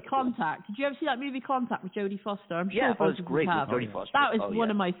movie Contact? Did you ever see that movie Contact with Jodie Foster? I'm sure it was great with Jodie Foster. That was one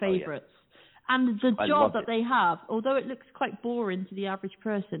of my favorites. And the job that they have, although it looks quite boring to the average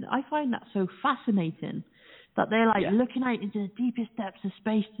person, I find that so fascinating. That they're looking out into the deepest depths of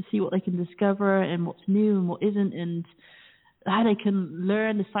space to see what they can discover and what's new and what isn't, and how they can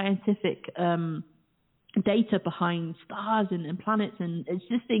learn the scientific data behind stars and planets, and it's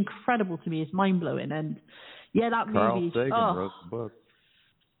just incredible to me. It's mind blowing, and that Carl movie. Sagan wrote the book.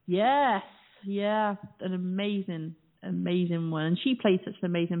 Yes, an amazing one, and she played such an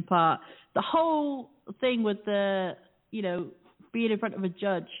amazing part. The whole thing with the being in front of a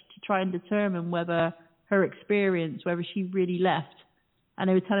judge to try and determine whether her experience, whether she really left, and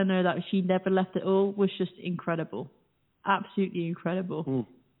they were telling her that she never left at all, was just incredible. Absolutely incredible.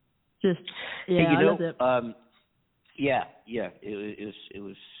 Just, I loved it. It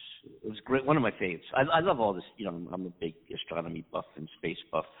was great. One of my favorites. I love all this. I'm a big astronomy buff and space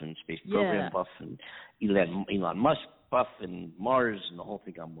program buff, and Elon Musk buff, and Mars and the whole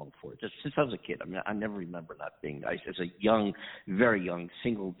thing. I'm all for it. Just since I was a kid. I mean, I never remember not being. As a young, very young,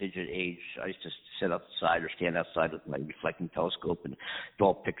 single-digit age, I used to sit outside or stand outside with my reflecting telescope and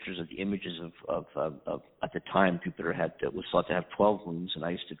draw pictures of the images of at the time Jupiter was thought to have 12 moons, and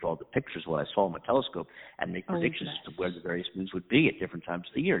I used to draw the pictures what I saw in my telescope and make predictions as to where the various moons would be at different times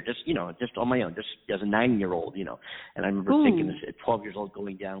of the year. Just on my own, just as a 9-year-old, And I remember thinking at 12 years old,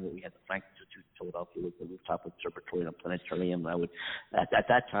 going down where we had the Franklin Institute in Philadelphia with the rooftop observatory and a planetarium. And I would, at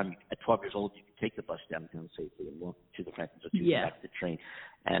that time, at 12 years old, you could take the bus downtown safely and walk to the Franklin Institute and back to the train.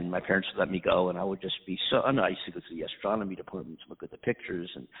 And my parents would let me go, and I would just be so. I used to go to the astronomy department to look at the pictures,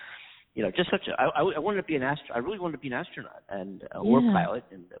 and just such a. I wanted to be an I really wanted to be an astronaut and or a pilot,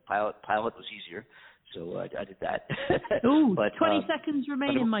 and pilot was easier. So I did that. Ooh, 20 seconds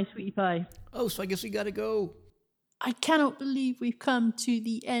remaining, my sweetie pie. Oh, so I guess we got to go. I cannot believe we've come to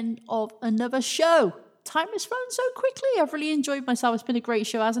the end of another show. Time has flown so quickly. I've really enjoyed myself. It's been a great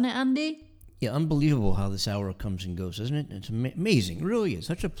show, hasn't it, Andy? Yeah, unbelievable how this hour comes and goes, isn't it? It's amazing. It really is.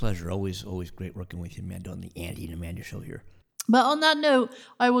 Such a pleasure. Always great working with you, Amanda, on the Andy and Amanda show here. But on that note,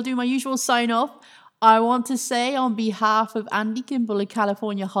 I will do my usual sign-off. I want to say on behalf of Andy Kimball in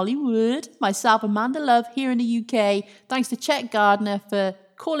California, Hollywood, myself, Amanda Love, here in the UK, thanks to Chet Gardner for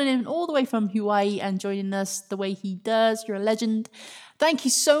calling in all the way from Hawaii and joining us the way he does. You're a legend. Thank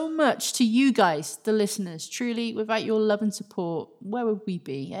you so much to you guys, the listeners. Truly, without your love and support, where would we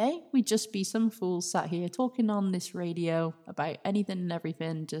be, eh? We'd just be some fools sat here talking on this radio about anything and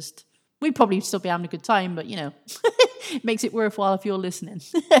everything. We'd probably still be having a good time, but, it makes it worthwhile if you're listening.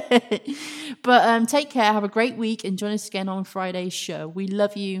 But take care, have a great week, and join us again on Friday's show. We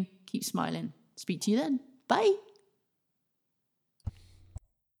love you. Keep smiling. Speak to you then. Bye.